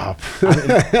 Stop.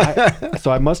 So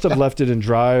I must have left it in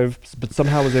drive, but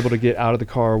somehow was able to get out of the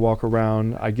car, walk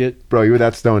around. Bro, you were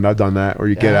that stoned. I've done that. Or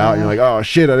you get out and you're like, oh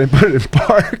shit, I didn't put it in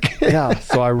park. Yeah.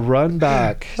 So I run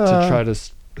back to try to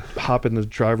hop in the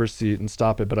driver's seat and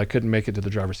stop it, but I couldn't make it to the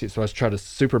driver's seat, so I was trying to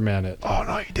Superman it. Oh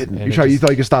no, you didn't. You thought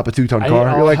you could stop a 2-ton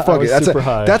car. You're like, fuck it.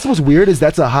 That's what's weird is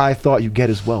that's a high thought you get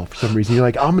as well for some reason. You're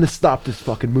like, I'm gonna stop this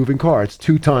fucking moving car. It's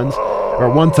 2 tons or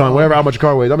 1 ton, whatever how much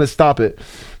car weighs. I'm gonna stop it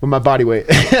with my body weight.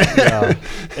 Yeah.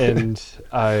 And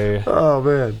oh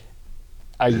man,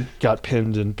 I got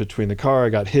pinned in between the car. I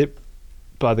got hit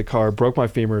by the car, broke my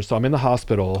femur, so I'm in the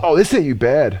hospital. Oh, this hit you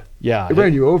bad. Yeah, it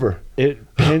ran you over. It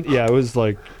was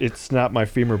like it snapped my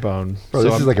femur bone. Bro,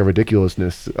 this is like a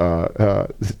ridiculousness.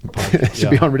 It should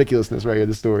be on ridiculousness right here.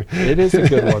 This story. It is a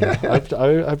good one.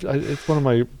 It's one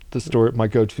of my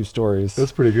go-to stories.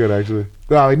 That's pretty good, actually.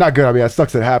 No, not good. I mean, it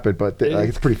sucks that it happened, but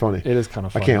it's pretty funny. It is kind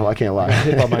of funny. I can't lie. I got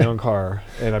hit by my own car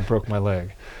and I broke my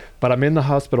leg. But I'm in the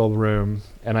hospital room,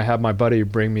 and I have my buddy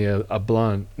bring me a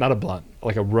blunt, not a blunt,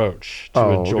 like a roach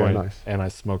to a joint, nice. And I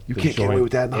smoked the joint. You can't get away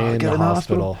with that in the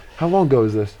hospital. How long ago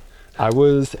is this? I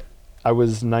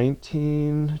was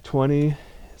 19, 20,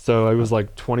 so it was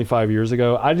like 25 years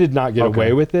ago. I did not get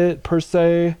away with it per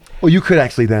se. Well, you could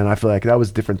actually then. I feel like that was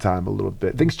a different time a little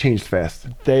bit. Things changed fast.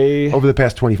 Over the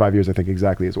past 25 years, I think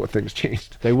exactly is what things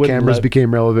changed. Cameras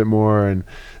became relevant more, and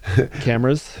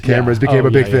cameras became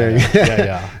a big thing.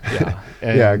 Yeah.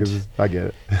 Yeah, because I get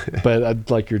it.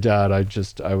 But like your dad,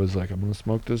 I was like, I'm gonna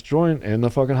smoke this joint in the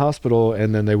fucking hospital,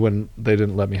 and then they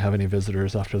didn't let me have any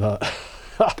visitors after that.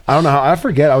 I don't know how. I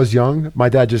forget. I was young. My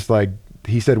dad just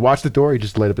he said, watch the door. He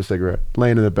just lit up a cigarette,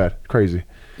 laying in the bed. Crazy.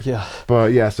 Yeah.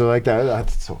 But yeah, so like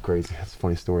that's so crazy. That's a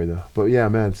funny story though. But yeah,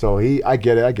 man. So I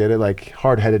get it. Like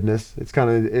hard-headedness.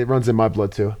 It runs in my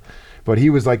blood too. But he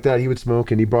was like that. He would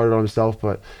smoke and he brought it on himself.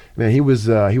 But man, he was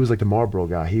like the Marlboro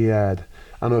guy. He had,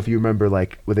 I don't know if you remember,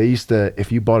 like where they used to,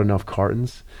 if you bought enough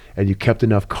cartons and you kept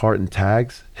enough carton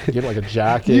tags, you get like a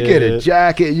jacket. You get a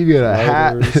jacket. You get a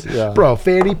lighters, hat. Yeah. Bro,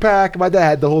 fanny pack. My dad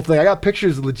had the whole thing. I got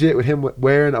pictures legit with him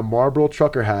wearing a Marlboro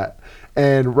trucker hat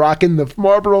and rocking the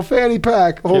Marlboro fanny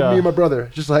pack, holding me and my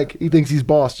brother. Just like he thinks he's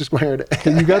boss, just wearing it.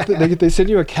 And you got they send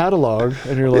you a catalog,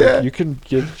 and you're like, you can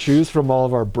choose from all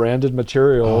of our branded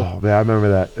material. Oh man, I remember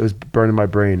that. It was burning my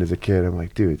brain as a kid. I'm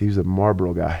like, dude, he was a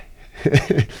Marlboro guy.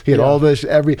 He had Yeah. all this,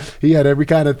 he had every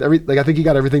kind of, like, I think he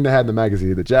got everything they had in the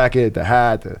magazine, the jacket, the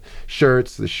hat, the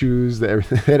shirts, the shoes,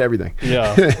 everything. He had everything.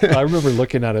 Yeah, I remember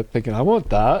looking at it thinking, I want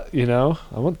that,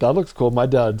 I want that, looks cool. My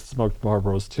dad smoked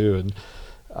Marlboros too, and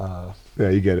Yeah,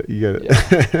 you get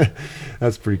it.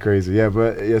 That's pretty crazy. Yeah,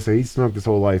 but yeah, so he smoked his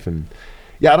whole life, and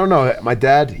yeah, I don't know. My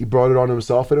dad, he brought it on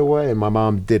himself in a way, and my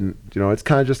mom didn't. It's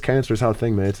kind of just cancerous how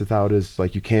thing, man. It's just how it is.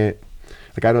 Like, you can't,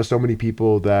 like, I know so many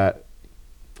people that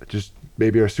just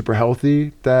maybe are super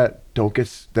healthy that don't get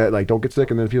sick,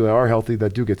 and then people that are healthy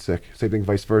that do get sick. Same thing,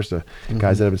 vice versa.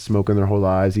 Guys that have been smoking their whole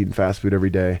lives, eating fast food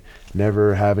every day,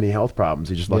 never have any health problems.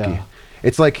 They're just lucky. Yeah.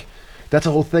 It's like, that's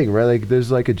a whole thing, right? Like,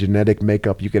 there's like a genetic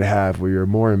makeup you could have where you're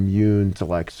more immune to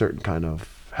like certain kind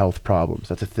of health problems.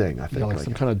 That's a thing, I think. like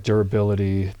some kind of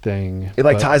durability thing. It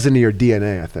like but- ties into your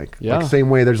DNA, I think. Yeah. Like, same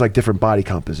way there's like different body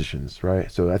compositions,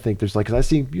 right? So I think there's like,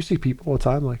 'cause you see people all the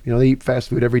time, like, they eat fast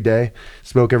food every day,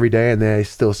 smoke every day, and they're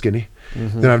still skinny. They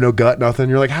don't have no gut, nothing.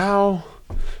 You're like, how?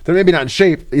 They're maybe not in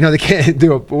shape. They can't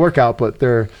do a workout, but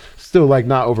they're still like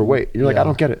not overweight. You're like, Yeah. I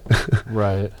don't get it.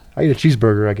 Right. I eat a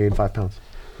cheeseburger, I gain 5 pounds.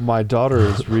 My daughter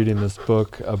is reading this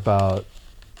book about,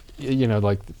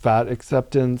 like fat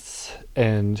acceptance,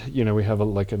 and we have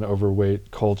like an overweight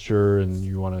culture, and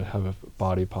you want to have a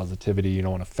body positivity. You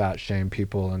don't want to fat shame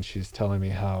people, and she's telling me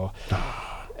how.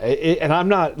 And I'm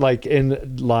not like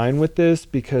in line with this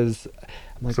because.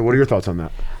 I'm like, So what are your thoughts on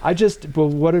that? but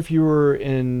what if you were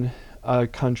in a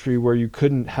country where you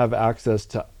couldn't have access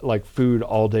to like food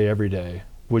all day every day?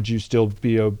 Would you still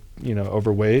be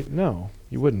overweight? No,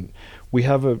 you wouldn't. We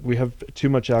have too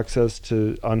much access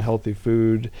to unhealthy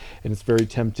food, and it's very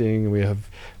tempting. We have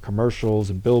commercials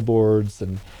and billboards,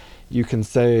 and you can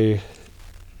say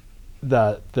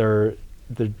that they're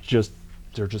just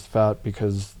fat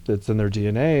because it's in their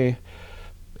DNA,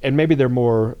 and maybe they're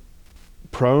more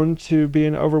prone to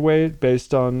being overweight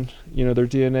based on their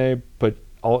DNA, but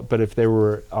if they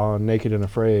were naked and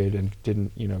afraid and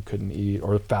couldn't eat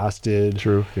or fasted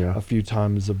True, yeah. a few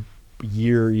times a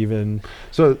year even.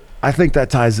 So I think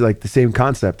that ties, like, the same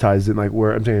concept ties in, like,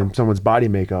 where I'm saying someone's body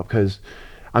makeup, because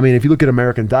I mean, if you look at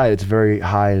American diet, it's very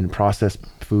high in processed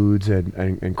foods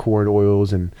and corn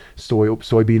oils and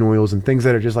soybean oils and things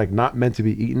that are just like not meant to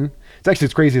be eaten.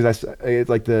 It's crazy. It's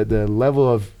like the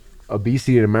level of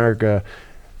obesity in America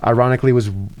ironically was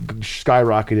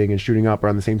skyrocketing and shooting up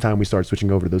around the same time we started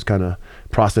switching over to those kind of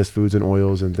processed foods and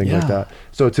oils and things like that.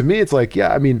 So to me, it's like,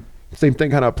 yeah, I mean, same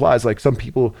thing kind of applies. Like, some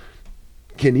people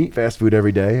can eat fast food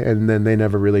every day and then they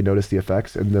never really notice the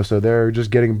effects, and so they're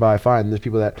just getting by fine. There's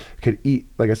people that could eat,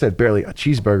 like I said, barely a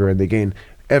cheeseburger and they gain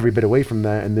every bit of weight from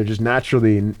that, and they're just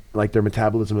naturally, like, their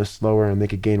metabolism is slower and they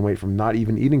could gain weight from not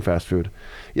even eating fast food.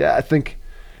 Yeah, I think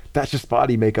that's just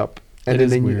body makeup. And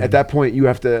then at that point you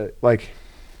have to, like,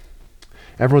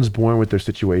 everyone's born with their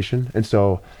situation, and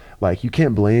so, like, you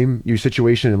can't blame your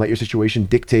situation and let your situation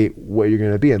dictate what you're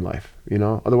going to be in life,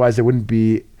 otherwise it wouldn't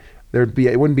be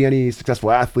any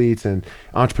successful athletes and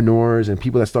entrepreneurs and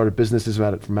people that started businesses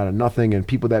from out of nothing, and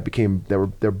people that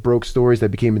they're broke stories that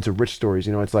became into rich stories.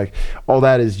 It's like, all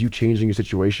that is you changing your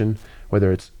situation,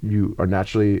 whether it's you are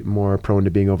naturally more prone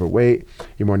to being overweight,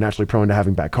 you're more naturally prone to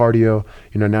having bad cardio,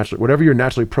 whatever you're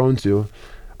naturally prone to.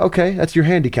 Okay, that's your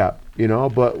handicap,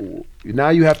 but now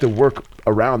you have to work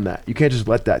around that. You can't just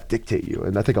let that dictate you.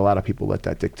 And I think a lot of people let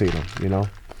that dictate them, So,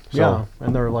 yeah,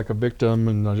 and they're like a victim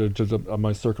and just of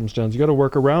my circumstance. You got to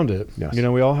work around it. Yes.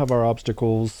 We all have our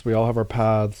obstacles. We all have our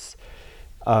paths.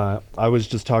 I was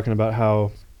just talking about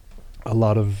how a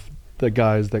lot of the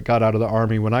guys that got out of the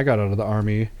Army, when I got out of the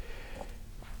Army,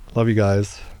 love you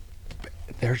guys,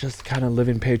 they're just kind of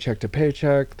living paycheck to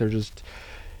paycheck. They're just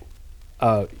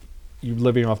you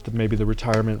living off maybe the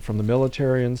retirement from the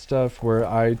military and stuff, where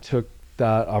I took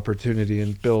that opportunity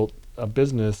and built a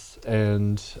business,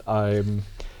 and I've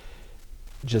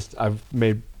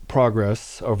made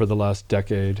progress over the last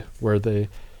decade, where they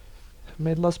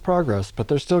made less progress, but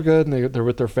they're still good, and they're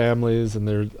with their families and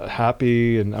they're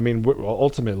happy. And I mean,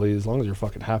 ultimately, as long as you're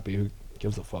fucking happy, who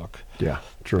gives a fuck? Yeah,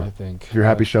 true. I think if you're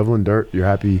happy shoveling dirt, you're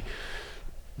happy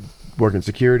working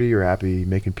security, you're happy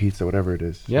making pizza, whatever it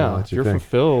is. Yeah, that's you're thing.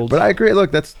 fulfilled. But I agree.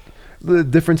 Look, that's the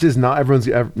difference is not everyone's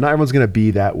going to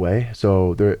be that way.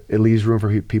 So it leaves room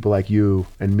for people like you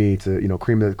and me to,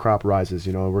 cream of the crop rises.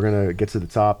 We're going to get to the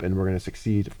top and we're going to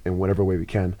succeed in whatever way we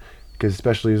can, because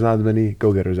especially there's not as many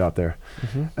go-getters out there.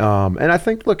 Mm-hmm. And I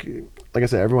think, look, like I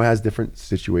said, everyone has different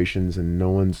situations,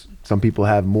 and some people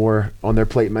have more on their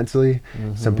plate mentally.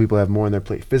 Mm-hmm. Some people have more on their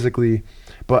plate physically.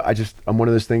 But I'm one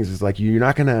of those things is like, you're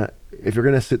not going to, if you're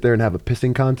gonna sit there and have a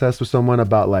pissing contest with someone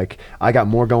about like I got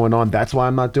more going on, that's why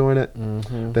I'm not doing it,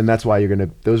 then that's why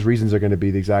those reasons are gonna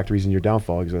be the exact reason your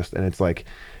downfall exists. And it's like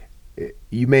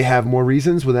you may have more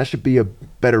reasons, well that should be a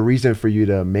better reason for you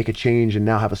to make a change and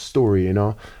now have a story, you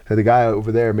know. So the guy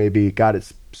over there maybe got it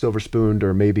silver spooned,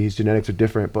 or maybe his genetics are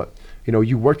different, but you know,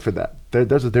 you worked for that.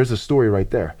 There's a story right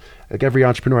there. Like every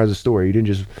entrepreneur has a story. You didn't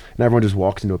just, and everyone just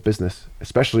walks into a business,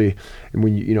 especially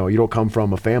when you know you don't come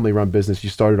from a family-run business. You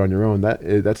started on your own.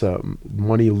 That's a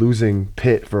money-losing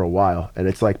pit for a while, and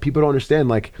it's like people don't understand.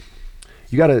 Like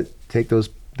you got to take those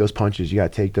punches. You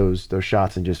got to take those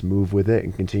shots and just move with it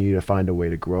and continue to find a way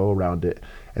to grow around it.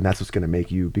 And that's what's going to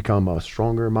make you become a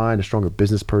stronger mind, a stronger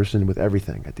business person with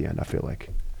everything at the end. I feel like,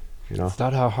 you know, it's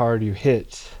not how hard you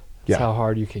hit. It's how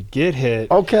hard you can get hit.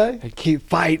 Okay. And keep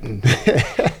fighting.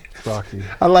 Rocky.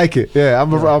 I like it. Yeah,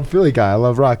 I'm a Philly guy. I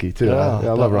love Rocky too. Yeah,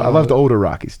 I love the older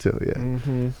Rockies too.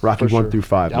 Yeah, Rocky 1 through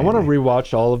 5. I want to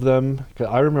rewatch all of them. 'Cause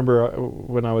I remember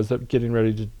when I was getting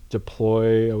ready to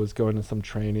deploy, I was going to some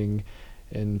training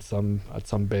at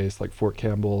some base like Fort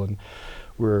Campbell, and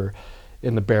we're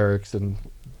in the barracks, and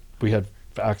we had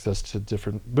access to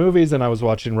different movies, and I was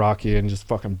watching Rocky and just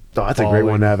fucking that's a great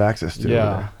one to have access to.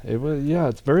 Yeah, it was. Yeah,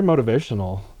 it's very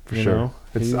motivational. For sure.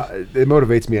 It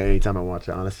motivates me anytime I watch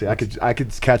it, honestly. I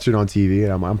could catch it on TV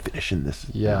and I'm finishing this.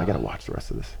 Yeah. I gotta watch the rest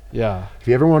of this. Yeah. If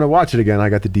you ever want to watch it again, I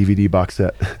got the DVD box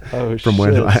set. Oh, from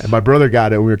when my brother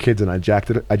got it when we were kids, and I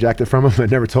jacked it from him. I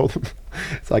never told him.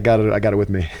 So I got it with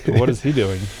me. What is he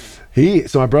doing?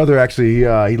 So my brother actually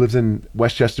he lives in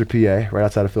Westchester, PA, right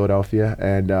outside of Philadelphia,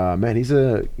 and man, he's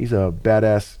a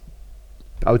badass,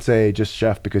 I would say, just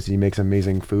chef, because he makes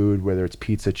amazing food, whether it's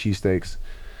pizza, cheesesteaks,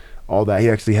 all that. He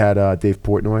actually had Dave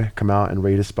Portnoy come out and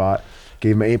rate his spot,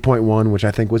 gave him an 8.1, which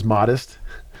I think was modest.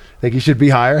 I think he should be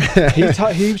higher. He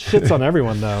shits on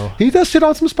everyone though. He does shit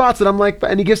on some spots that I'm like,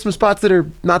 and he gives some spots that are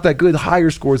not that good, higher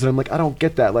scores, and I'm like, I don't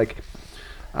get that. Like,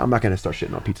 I'm not gonna start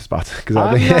shitting on pizza spots because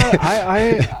I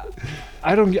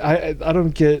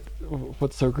don't get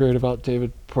what's so great about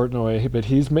David Portnoy, but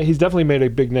he's definitely made a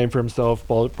big name for himself.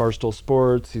 Barstool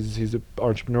Sports, he's an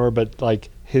entrepreneur, but like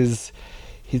he's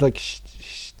like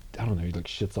I don't know, he like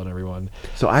shits on everyone.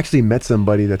 So I actually met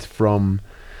somebody that's from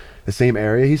the same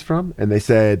area he's from, and they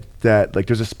said that like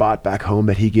there's a spot back home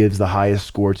that he gives the highest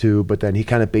score to, but then he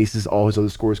kind of bases all his other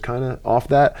scores kind of off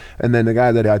that. And then the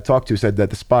guy that I talked to said that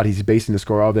the spot he's basing the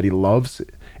score off that he loves,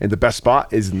 and the best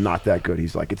spot is not that good.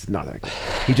 He's like, it's not that good.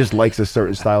 He just likes a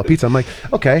certain style of pizza. I'm like,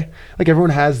 okay, like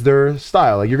everyone has their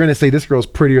style. Like you're gonna say this girl's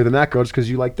prettier than that girl just because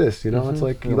you like this, you know? It's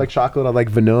like you like chocolate, I like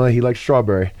vanilla, he likes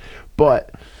strawberry,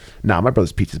 but. Nah, my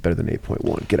brother's pizza's better than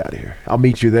 8.1. Get out of here. I'll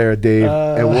meet you there, Dave,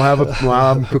 and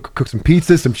we'll cook some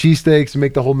pizza, some cheesesteaks, and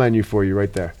make the whole menu for you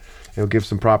right there. And we'll give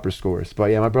some proper scores.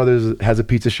 But yeah, my brother has a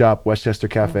pizza shop, Westchester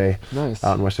Cafe,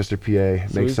 out in Westchester, PA.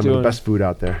 So makes some of the best food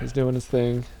out there. He's doing his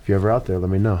thing. If you're ever out there, let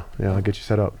me know. Yeah, I'll get you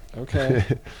set up. Okay.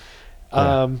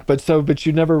 But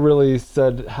you never really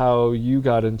said how you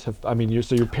got into. I mean, your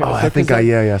parents. Oh, I think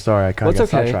Sorry, I kind of got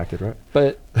sidetracked, right?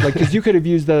 But like, because you could have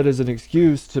used that as an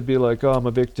excuse to be like, oh, I'm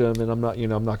a victim and I'm not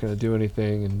going to do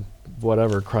anything and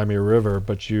whatever, cry me a river.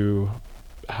 But you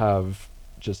have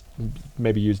just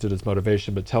maybe used it as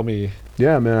motivation. But tell me.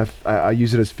 Yeah, man, I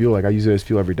use it as fuel. Like I use it as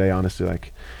fuel every day. Honestly,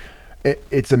 like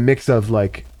it's a mix of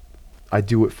like. I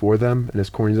do it for them, and as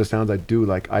corny as it sounds, I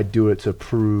do it to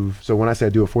prove. So when I say I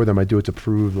do it for them, I do it to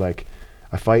prove like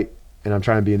I fight, and I'm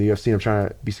trying to be in the UFC, and I'm trying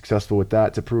to be successful with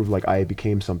that to prove like I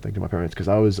became something to my parents. Because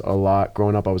I was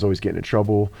growing up, I was always getting in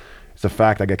trouble. It's a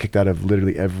fact. I got kicked out of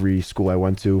literally every school I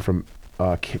went to from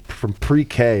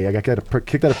pre-K. I got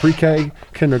kicked out of pre-K,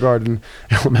 kindergarten,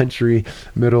 elementary,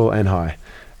 middle, and high.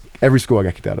 Every school I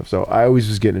got kicked out of. So I always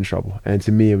was getting in trouble, and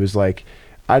to me it was like.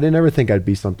 I didn't ever think I'd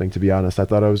be something, to be honest. I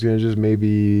thought I was going to just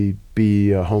maybe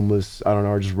be a homeless, I don't know,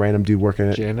 or just random dude working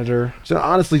at janitor. So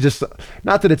honestly, just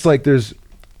not that it's like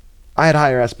I had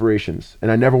higher aspirations,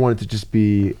 and I never wanted to just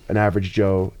be an average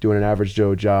Joe doing an average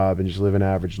Joe job and just live an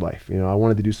average life. You know, I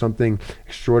wanted to do something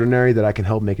extraordinary that I can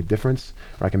help make a difference,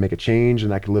 or I can make a change,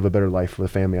 and I can live a better life for the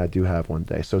family I do have one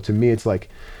day. So to me, it's like,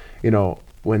 you know,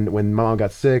 when mom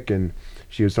got sick and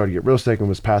she was starting to get real sick and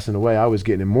was passing away, I was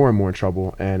getting in more and more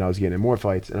trouble, and I was getting in more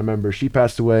fights. And I remember she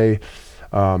passed away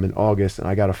in August, and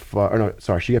I got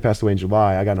she got passed away in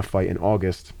July. I got in a fight in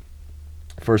August,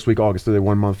 first week August, so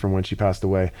 1 month from when she passed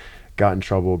away. Got in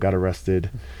trouble, got arrested,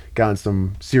 got in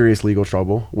some serious legal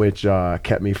trouble, which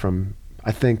kept me from,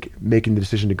 I think, making the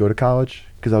decision to go to college,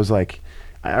 because I was like,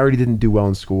 I already didn't do well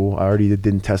in school. I already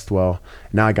didn't test well.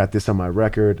 Now I got this on my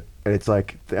record, and it's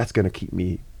like, that's going to keep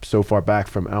me so far back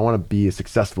from. I want to be a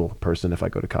successful person if I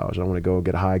go to college. I want to go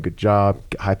get a good job,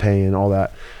 get high paying, all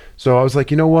that. So I was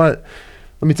like, you know what?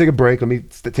 Let me take a break. Let me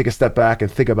take a step back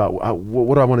and think about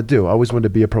what do I want to do. I always wanted to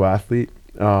be a pro athlete.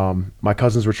 My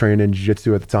cousins were training in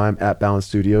jiu-jitsu at the time at Balance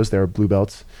Studios. They were blue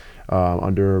belts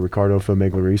under Ricardo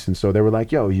Famiglia, and so they were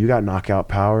like, "Yo, you got knockout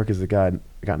power," because the guy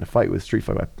got in a fight with Street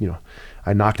Fight.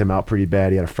 I knocked him out pretty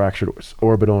bad. He had a fractured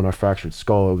orbital and a fractured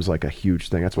skull. It was like a huge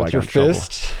thing. That's why I got in trouble.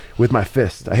 With my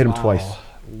fist. I hit him twice.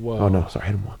 Whoa. Oh no, sorry, I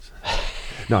hit him once.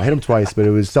 No, I hit him twice, but it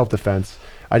was self-defense.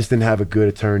 I just didn't have a good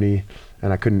attorney,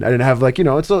 and I didn't have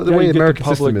it's the way the American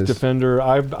system is. Defender.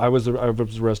 I was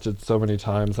arrested so many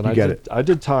times, and I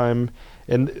did time,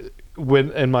 and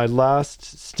when in my last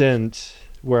stint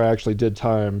where I actually did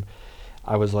time,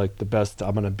 I was like, the best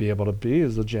I'm gonna be able to be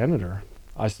is a janitor.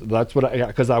 That's what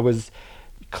because I was.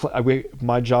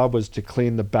 My job was to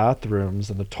clean the bathrooms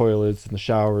and the toilets and the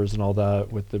showers and all that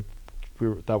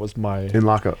that was my in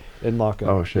lockup.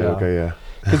 Oh shit! Yeah. Okay, yeah.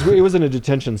 Because it was in a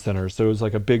detention center, so it was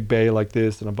like a big bay like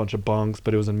this and a bunch of bunks.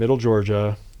 But it was in Middle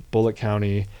Georgia, Bullitt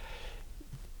County,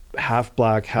 half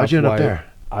black, half How'd you end white. up there?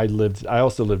 I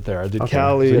also lived there. I did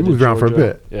Cali. So you moved around for a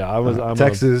bit. Yeah, I'm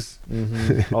Texas,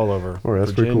 all over. Oh,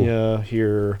 that's Virginia, pretty cool.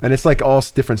 here, and it's like all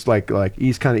different, like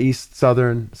east,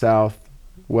 southern, south,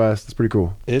 west. It's pretty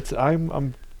cool.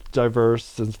 I'm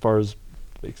diverse as far as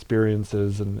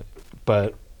experiences,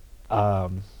 but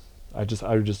I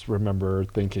just remember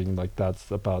thinking like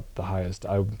that's about the highest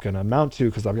I'm gonna amount to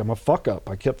because I'm a fuck up.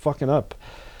 I kept fucking up.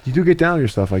 You do get down on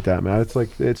yourself like that, man.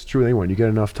 It's true with anyone. You get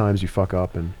enough times you fuck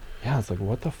up, and yeah, it's like,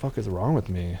 what the fuck is wrong with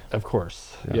me? Of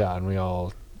course, yeah, and we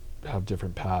all have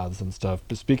different paths and stuff.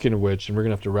 But speaking of which, and we're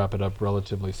gonna have to wrap it up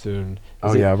relatively soon.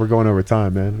 Yeah, we're going over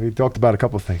time, man. We talked about a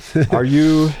couple of things. Are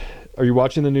you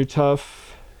watching the new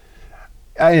Tough?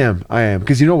 I am,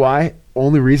 because you know why?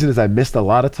 Only reason is I missed a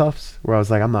lot of Toughs where I was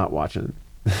like, I'm not watching.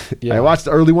 Yeah. I watched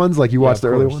the early ones, like you watched the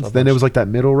early ones. Then it was like that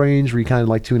middle range where you kind of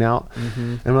like tune out.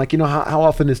 And I'm like, how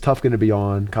often is Tough going to be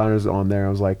on? Connor's on there. I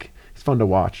was like, it's fun to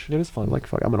watch. It is fun. I'm like,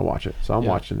 fuck, I'm going to watch it. So I'm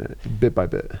watching it bit by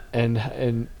bit.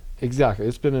 And exactly,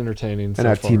 it's been entertaining. And I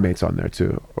have teammates on there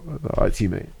too.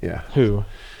 Teammate, yeah. Who?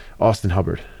 Austin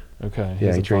Hubbard. Okay.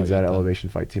 Yeah, he trains that Elevation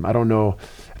Fight team. I don't know.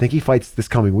 I think he fights this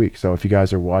coming week. So if you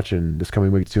guys are watching this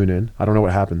coming week, tune in. I don't know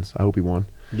what happens. I hope he won.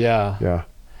 Yeah. Yeah.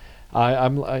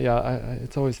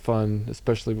 It's always fun,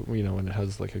 especially when it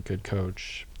has like a good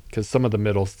coach. Because some of the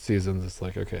middle seasons, it's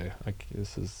like, okay,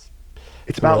 this is.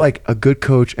 It's about like a good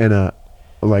coach and a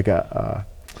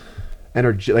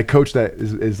energy, like coach that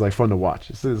is like fun to watch.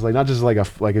 It's like not just like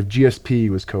if GSP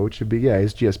was coach, it'd be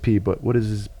he's GSP, but what is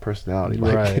his personality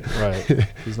like? Right.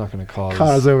 He's not gonna cause.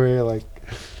 Connor's over here like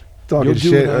talking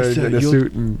shit in a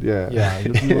suit and yeah.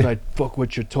 You'll do what I fuck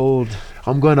what you're told.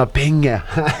 I'm gonna ping ya.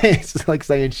 It's just like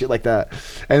saying shit like that,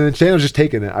 and then Chandler's just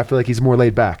taking it. I feel like he's more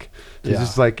laid back. He's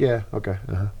just like okay.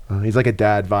 He's like a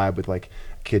dad vibe with like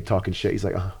a kid talking shit. He's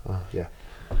like yeah.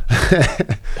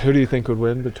 Who do you think would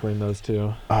win between those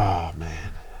two? Oh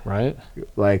man, right?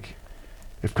 Like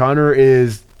if Connor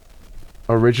is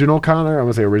original Connor, I'm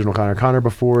gonna say original Connor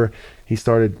before he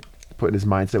started putting his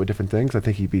mindset with different things, I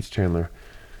think he beats Chandler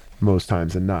most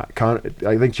times than not.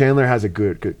 I think Chandler has a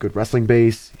good wrestling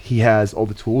base. He has all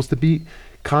the tools to beat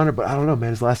Connor, but I don't know, man.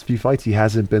 His last few fights, he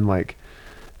hasn't been like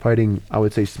fighting, I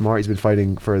would say, smart. He's been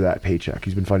fighting for that paycheck.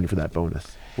 He's been fighting for that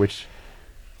bonus, which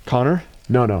Connor?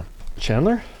 No.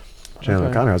 Chandler.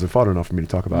 Okay. Connor hasn't fought enough for me to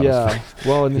talk about. Yeah.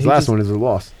 Well, and his last one is a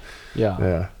loss.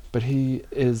 Yeah. But he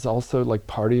is also like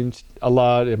partying a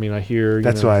lot. I mean, I hear.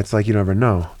 That's why it's like you never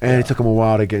know. And it took him a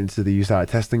while to get into the USADA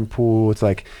testing pool. It's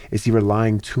like, is he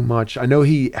relying too much? I know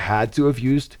he had to have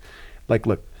used, like,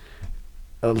 look,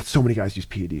 so many guys use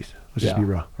PEDs. Let's just be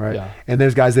real, right? Yeah. And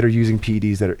there's guys that are using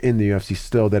PEDs that are in the UFC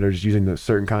still that are just using the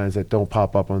certain kinds that don't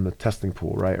pop up on the testing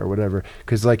pool, right, or whatever.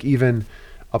 Because like even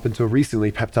up until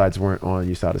recently, peptides weren't on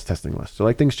USADA's testing list. So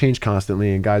like things change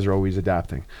constantly, and guys are always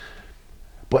adapting.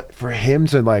 But for him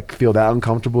to like feel that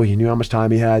uncomfortable, he knew how much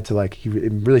time he had to like.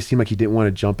 It really seemed like he didn't want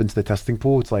to jump into the testing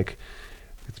pool. It's like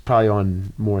it's probably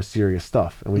on more serious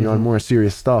stuff, and when you're on more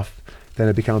serious stuff, then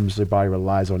it becomes your body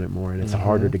relies on it more, and it's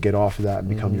harder to get off of that and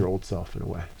become your old self in a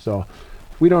way. So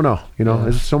we don't know.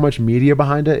 There's so much media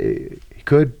behind it. He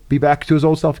could be back to his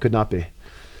old self. Could not be.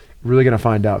 Really gonna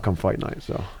find out come fight night.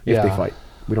 So if they fight.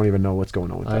 We don't even know what's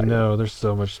going on with that. I know. There's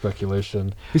so much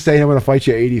speculation. He's saying I'm going to fight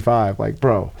you at 85. Like,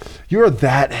 bro, you're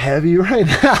that heavy right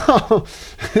now.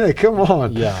 Like, come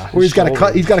on. Yeah. Or he's got to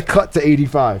cut. He's got to cut to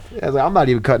 85. I was like, I'm not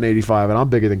even cutting 85, and I'm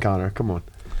bigger than Connor. Come on.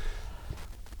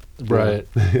 Right.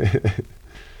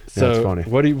 So that's funny.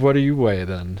 What do you weigh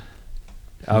then?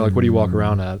 Like, what do you walk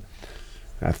around at?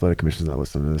 Athletic Commission's not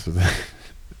listening to this.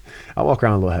 I walk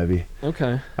around a little heavy.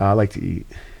 Okay. I like to eat,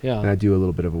 and I Yeah. do a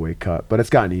little bit of a weight cut, but it's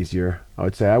gotten easier. I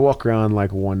would say I walk around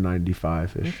like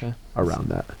 195 ish, Okay. around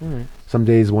that. All right. Some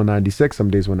days 196,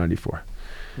 some days 194.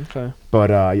 Okay. But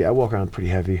yeah, I walk around pretty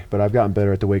heavy. But I've gotten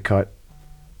better at the weight cut.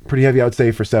 Pretty heavy, I would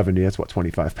say for 70. That's what,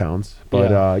 25 pounds.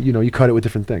 But Yeah. you know, you cut it with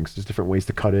different things. There's different ways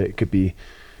to cut it. It could be,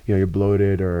 you know, you're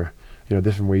bloated, or you know,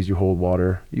 different ways you hold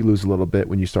water. You lose a little bit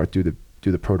when you start do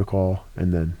the protocol,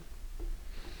 and then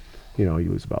you know, you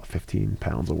lose about 15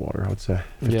 pounds of water. I would say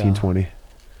 15, Yeah. 20.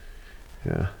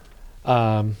 Yeah.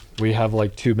 We have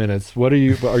like 2 minutes. What are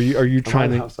you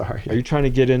trying I'm to? sorry. Are you trying to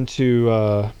get into?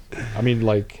 I mean,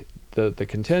 like the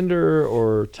contender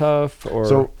or tough or?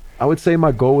 So I would say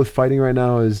my goal with fighting right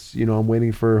now is, you know, I'm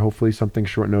waiting for hopefully something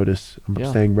short notice. I'm Yeah.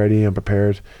 staying ready. I'm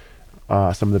prepared.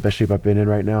 Some of the best shape I've been in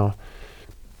right now.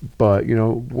 But you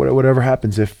know, whatever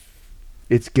happens, if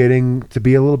it's getting to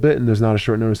be a little bit and there's not a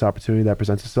short notice opportunity that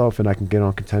presents itself and I can get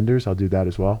on contenders, I'll do that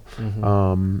as well.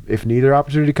 Mhm. If neither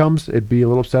opportunity comes, it'd be a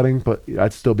little upsetting, but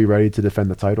I'd still be ready to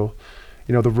defend the title.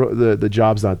 You know, the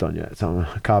job's not done yet. So I'm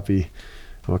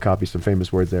gonna copy some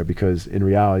famous words there, because in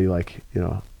reality, like, you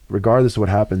know, regardless of what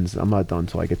happens, I'm not done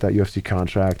until I get that UFC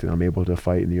contract and I'm able to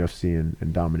fight in the UFC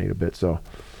and dominate a bit. So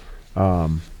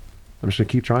I'm just gonna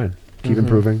keep trying, keep Mhm.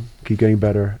 improving, keep getting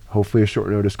better. Hopefully a short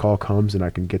notice call comes and I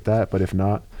can get that. But if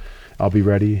not, I'll be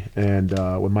ready. And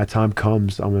when my time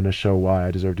comes, I'm gonna show why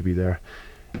I deserve to be there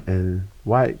and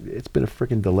why it's been a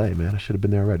freaking delay, man. I should have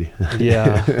been there already.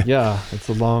 Yeah, yeah, it's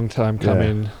a long time Yeah.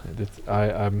 coming.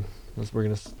 We're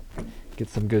gonna get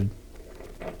some good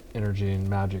energy and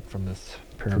magic from this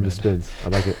pyramid. From the spins. I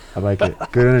like it. I like it.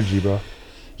 Good energy, bro.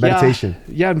 Meditation.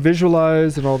 Yeah, and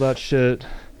visualize and all that shit.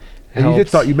 And you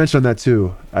helps. you mentioned that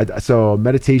too. So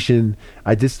meditation,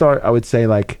 I did start, I would say,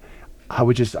 like, I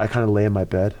kind of lay in my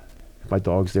bed. If my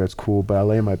dog's there, it's cool. But I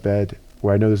lay in my bed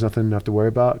where I know there's nothing I have to worry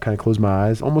about. Kind of close my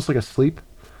eyes, almost like a sleep,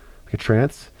 like a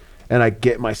trance. And I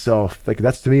get myself, like,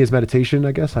 that's to me is meditation,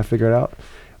 I guess. I figured out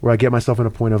where I get myself in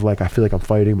a point of like, I feel like I'm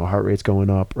fighting, my heart rate's going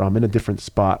up, or I'm in a different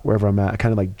spot wherever I'm at. I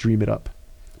kind of like dream it up,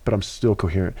 but I'm still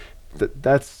coherent.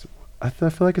 I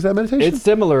feel like, is that meditation? It's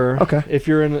similar. Okay. If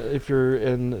you're like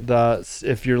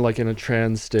in a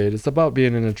trance state, it's about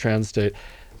being in a trance state.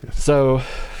 Yes. So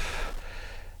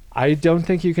I don't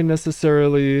think you can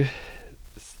necessarily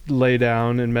lay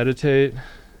down and meditate.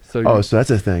 So So that's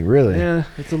a thing, really? yeah,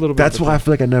 it's a little bit. That's why I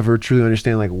feel like I never truly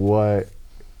understand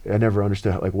I never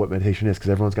understood like what meditation is, because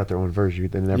everyone's got their own version.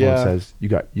 And everyone Yeah. says you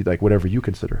like whatever you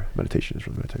consider meditation is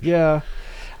really meditation. Yeah,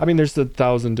 I mean, there's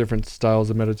 1,000 different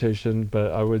styles of meditation,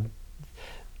 but I would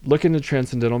look into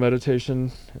transcendental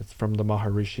meditation. It's from the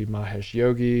Maharishi Mahesh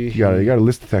Yogi. You got to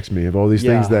list text me of all these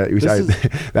things Yeah,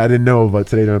 that I didn't know about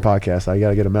today during the podcast. I got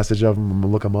to get a message of them. I'm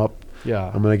gonna look them up. Yeah.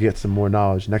 I'm gonna get some more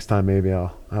knowledge next time. Maybe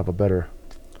I'll have a better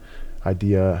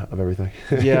idea of everything.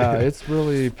 Yeah, it's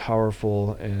really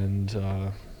powerful, and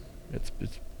it's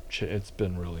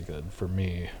been really good for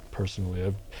me personally.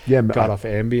 I've got off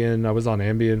Ambien. I was on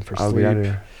Ambien for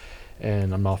sleep,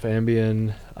 and I'm off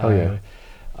Ambien. Hell yeah.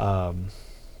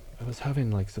 I was having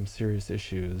like some serious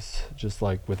issues, just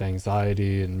like with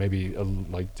anxiety and maybe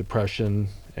like depression,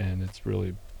 and it's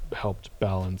really helped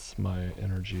balance my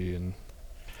energy and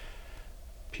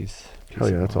peace. Hell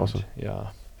yeah, of that's mind. awesome. Yeah.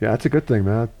 Yeah, that's a good thing,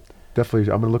 man.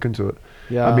 Definitely, I'm gonna look into it.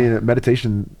 Yeah. I mean,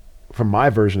 meditation, from my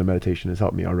version of meditation, has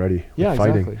helped me already with Yeah,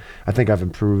 fighting. exactly. I think I've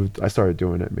improved. I started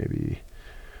doing it maybe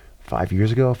 5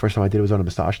 years ago. First time I did it was on a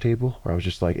massage table, where I was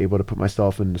just like able to put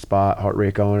myself in the spot, heart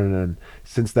rate going, and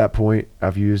since that point,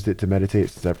 I've used it to meditate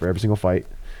for every single fight.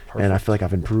 And I Perfect. feel like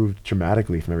I've improved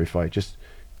dramatically from every fight. Just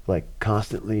like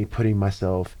constantly putting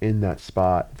myself in that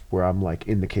spot where I'm like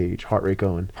in the cage, heart rate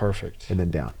going, Perfect. and then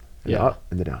down, and Yeah. up,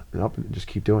 and then down, and up, and just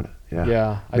keep doing it. Yeah,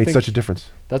 Yeah, I made think such a difference.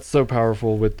 that's so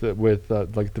powerful with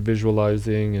like the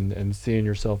visualizing and seeing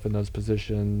yourself in those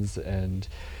positions and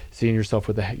seeing yourself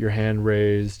with your hand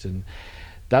raised, and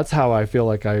that's how I feel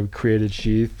like I created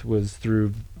Sheath, was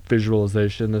through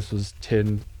visualization. This was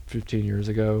 10-15 years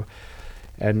ago,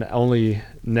 and only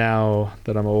now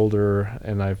that I'm older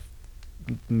and I've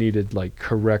needed like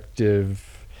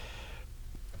corrective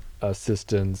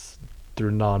assistance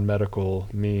through non-medical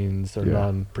means or Yeah.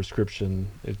 non-prescription,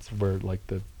 it's where like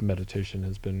the meditation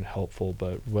has been helpful.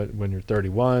 But when you're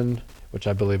 31, which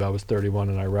I believe I was 31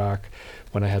 in Iraq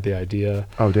when I had the idea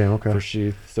Oh damn, okay. for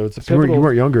Sheath, so it's a So you pivotal.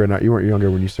 weren't younger, you weren't younger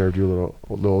when you served. You were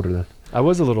a little older then. I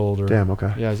was a little older. Damn,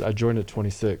 okay. Yeah, I joined at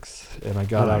 26 and I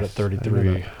got out at Nice. I didn't know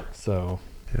 33. that. So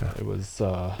Yeah, it was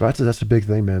but that's a big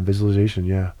thing, man. Visualization,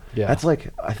 yeah. yeah. That's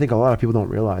like, I think a lot of people don't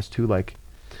realize too. Like,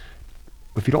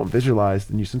 if you don't visualize,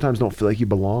 then you sometimes don't feel like you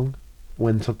belong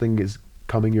when something is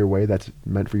coming your way that's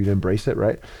meant for you to embrace it,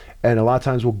 right? And a lot of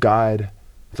times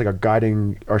it's like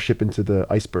guiding our ship into the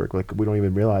iceberg. Like we don't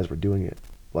even realize we're doing it,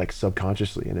 like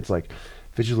subconsciously. And it's like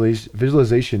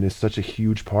visualization is such a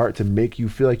huge part to make you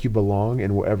feel like you belong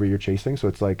in whatever you're chasing. So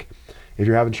it's like, if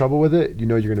you're having trouble with it, you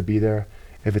know you're going to be there.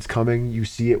 If it's coming, you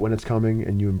see it when it's coming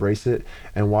and you embrace it.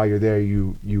 And while you're there,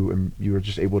 you are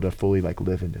just able to fully like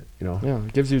live in it, you know? Yeah,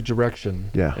 it gives you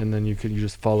direction. Yeah. And then you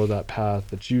just follow that path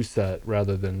that you set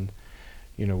rather than,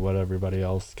 you know, what everybody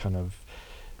else kind of,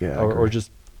 Yeah. or just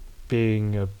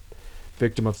being a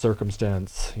victim of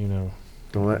circumstance, you know.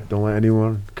 Don't let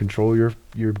anyone control your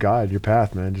guide, your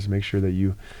path, man. Just make sure that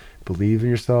you believe in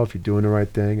yourself, you're doing the right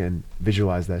thing, and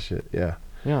visualize that shit. Yeah.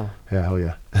 Yeah. Yeah, hell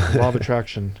yeah. Law of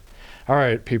attraction. All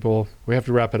right, people, we have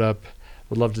to wrap it up.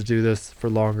 Would love to do this for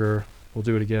longer. We'll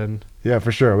do it again. Yeah,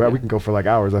 for sure. Yeah. We can go for like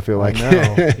hours, I feel like. No.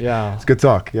 Yeah. It's good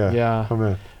talk. Yeah. Yeah. Oh,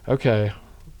 man. Okay.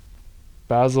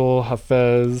 Bassil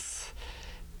Hafez,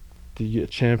 the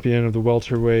champion of the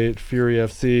welterweight Fury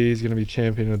FC. He's going to be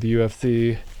champion of the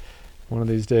UFC one of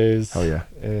these days. Oh, yeah.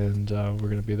 And we're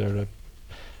going to be there to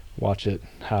watch it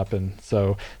happen.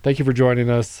 So thank you for joining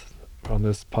us on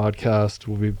this podcast.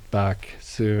 We'll be back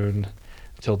soon.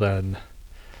 Until then,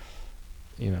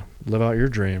 you know, live out your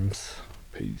dreams.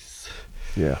 Peace.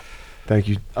 Yeah. Thank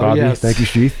you, Bobby. Yes. Thank you,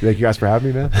 Sheath. Thank you guys for having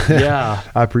me, man. Yeah.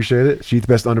 I appreciate it. Sheath,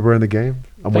 best underwear in the game.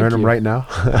 I'm wearing them right now.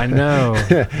 I know.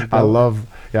 I love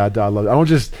I don't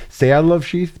just say I love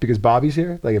Sheath because Bobby's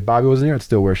here. Like if Bobby wasn't here, I'd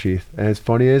still wear Sheath. And it's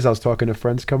funny is I was talking to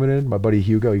friends coming in. My buddy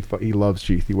Hugo, he loves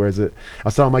Sheath. He wears it. I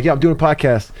was telling him like, yeah, I'm doing a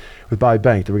podcast with Bobby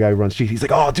Bank, the guy who runs Sheath. He's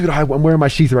like, oh, dude, I'm wearing my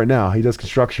Sheath right now. He does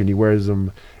construction. He wears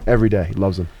them every day. He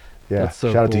loves them. Yeah. That's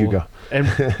so Shout out to cool. Hugo.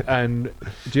 And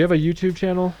do you have a YouTube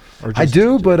channel? Or I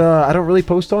do, but I don't really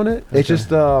post on it. It just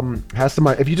has some.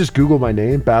 If you just Google my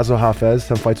name, Bassil Hafez,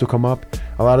 some fights will come up.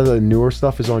 A lot of the newer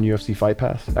stuff is on UFC Fight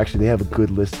Pass. Actually, they have a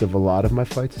good list of a lot of my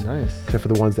fights. Nice. Except for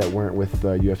the ones that weren't with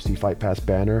the UFC Fight Pass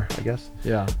banner, I guess.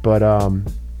 Yeah. But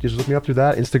just look me up through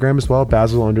that. Instagram as well,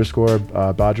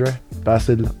 Bassil_Badre.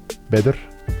 Bassil Badre,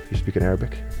 if you're speaking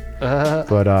Arabic.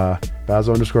 But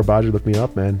Bassil_Badre, look me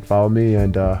up, man. Follow me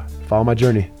and follow my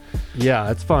journey. Yeah,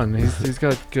 it's fun. He's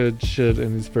got good shit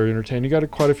and he's very entertaining. You got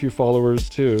quite a few followers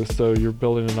too, so you're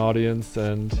building an audience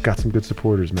and got some good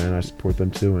supporters, man. I support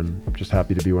them too, and I'm just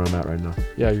happy to be where I'm at right now.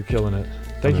 Yeah, you're killing it.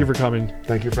 Thank you for coming.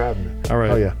 Thank you for having me. All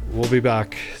right. Oh yeah. We'll be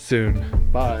back soon.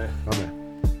 Bye. Oh man.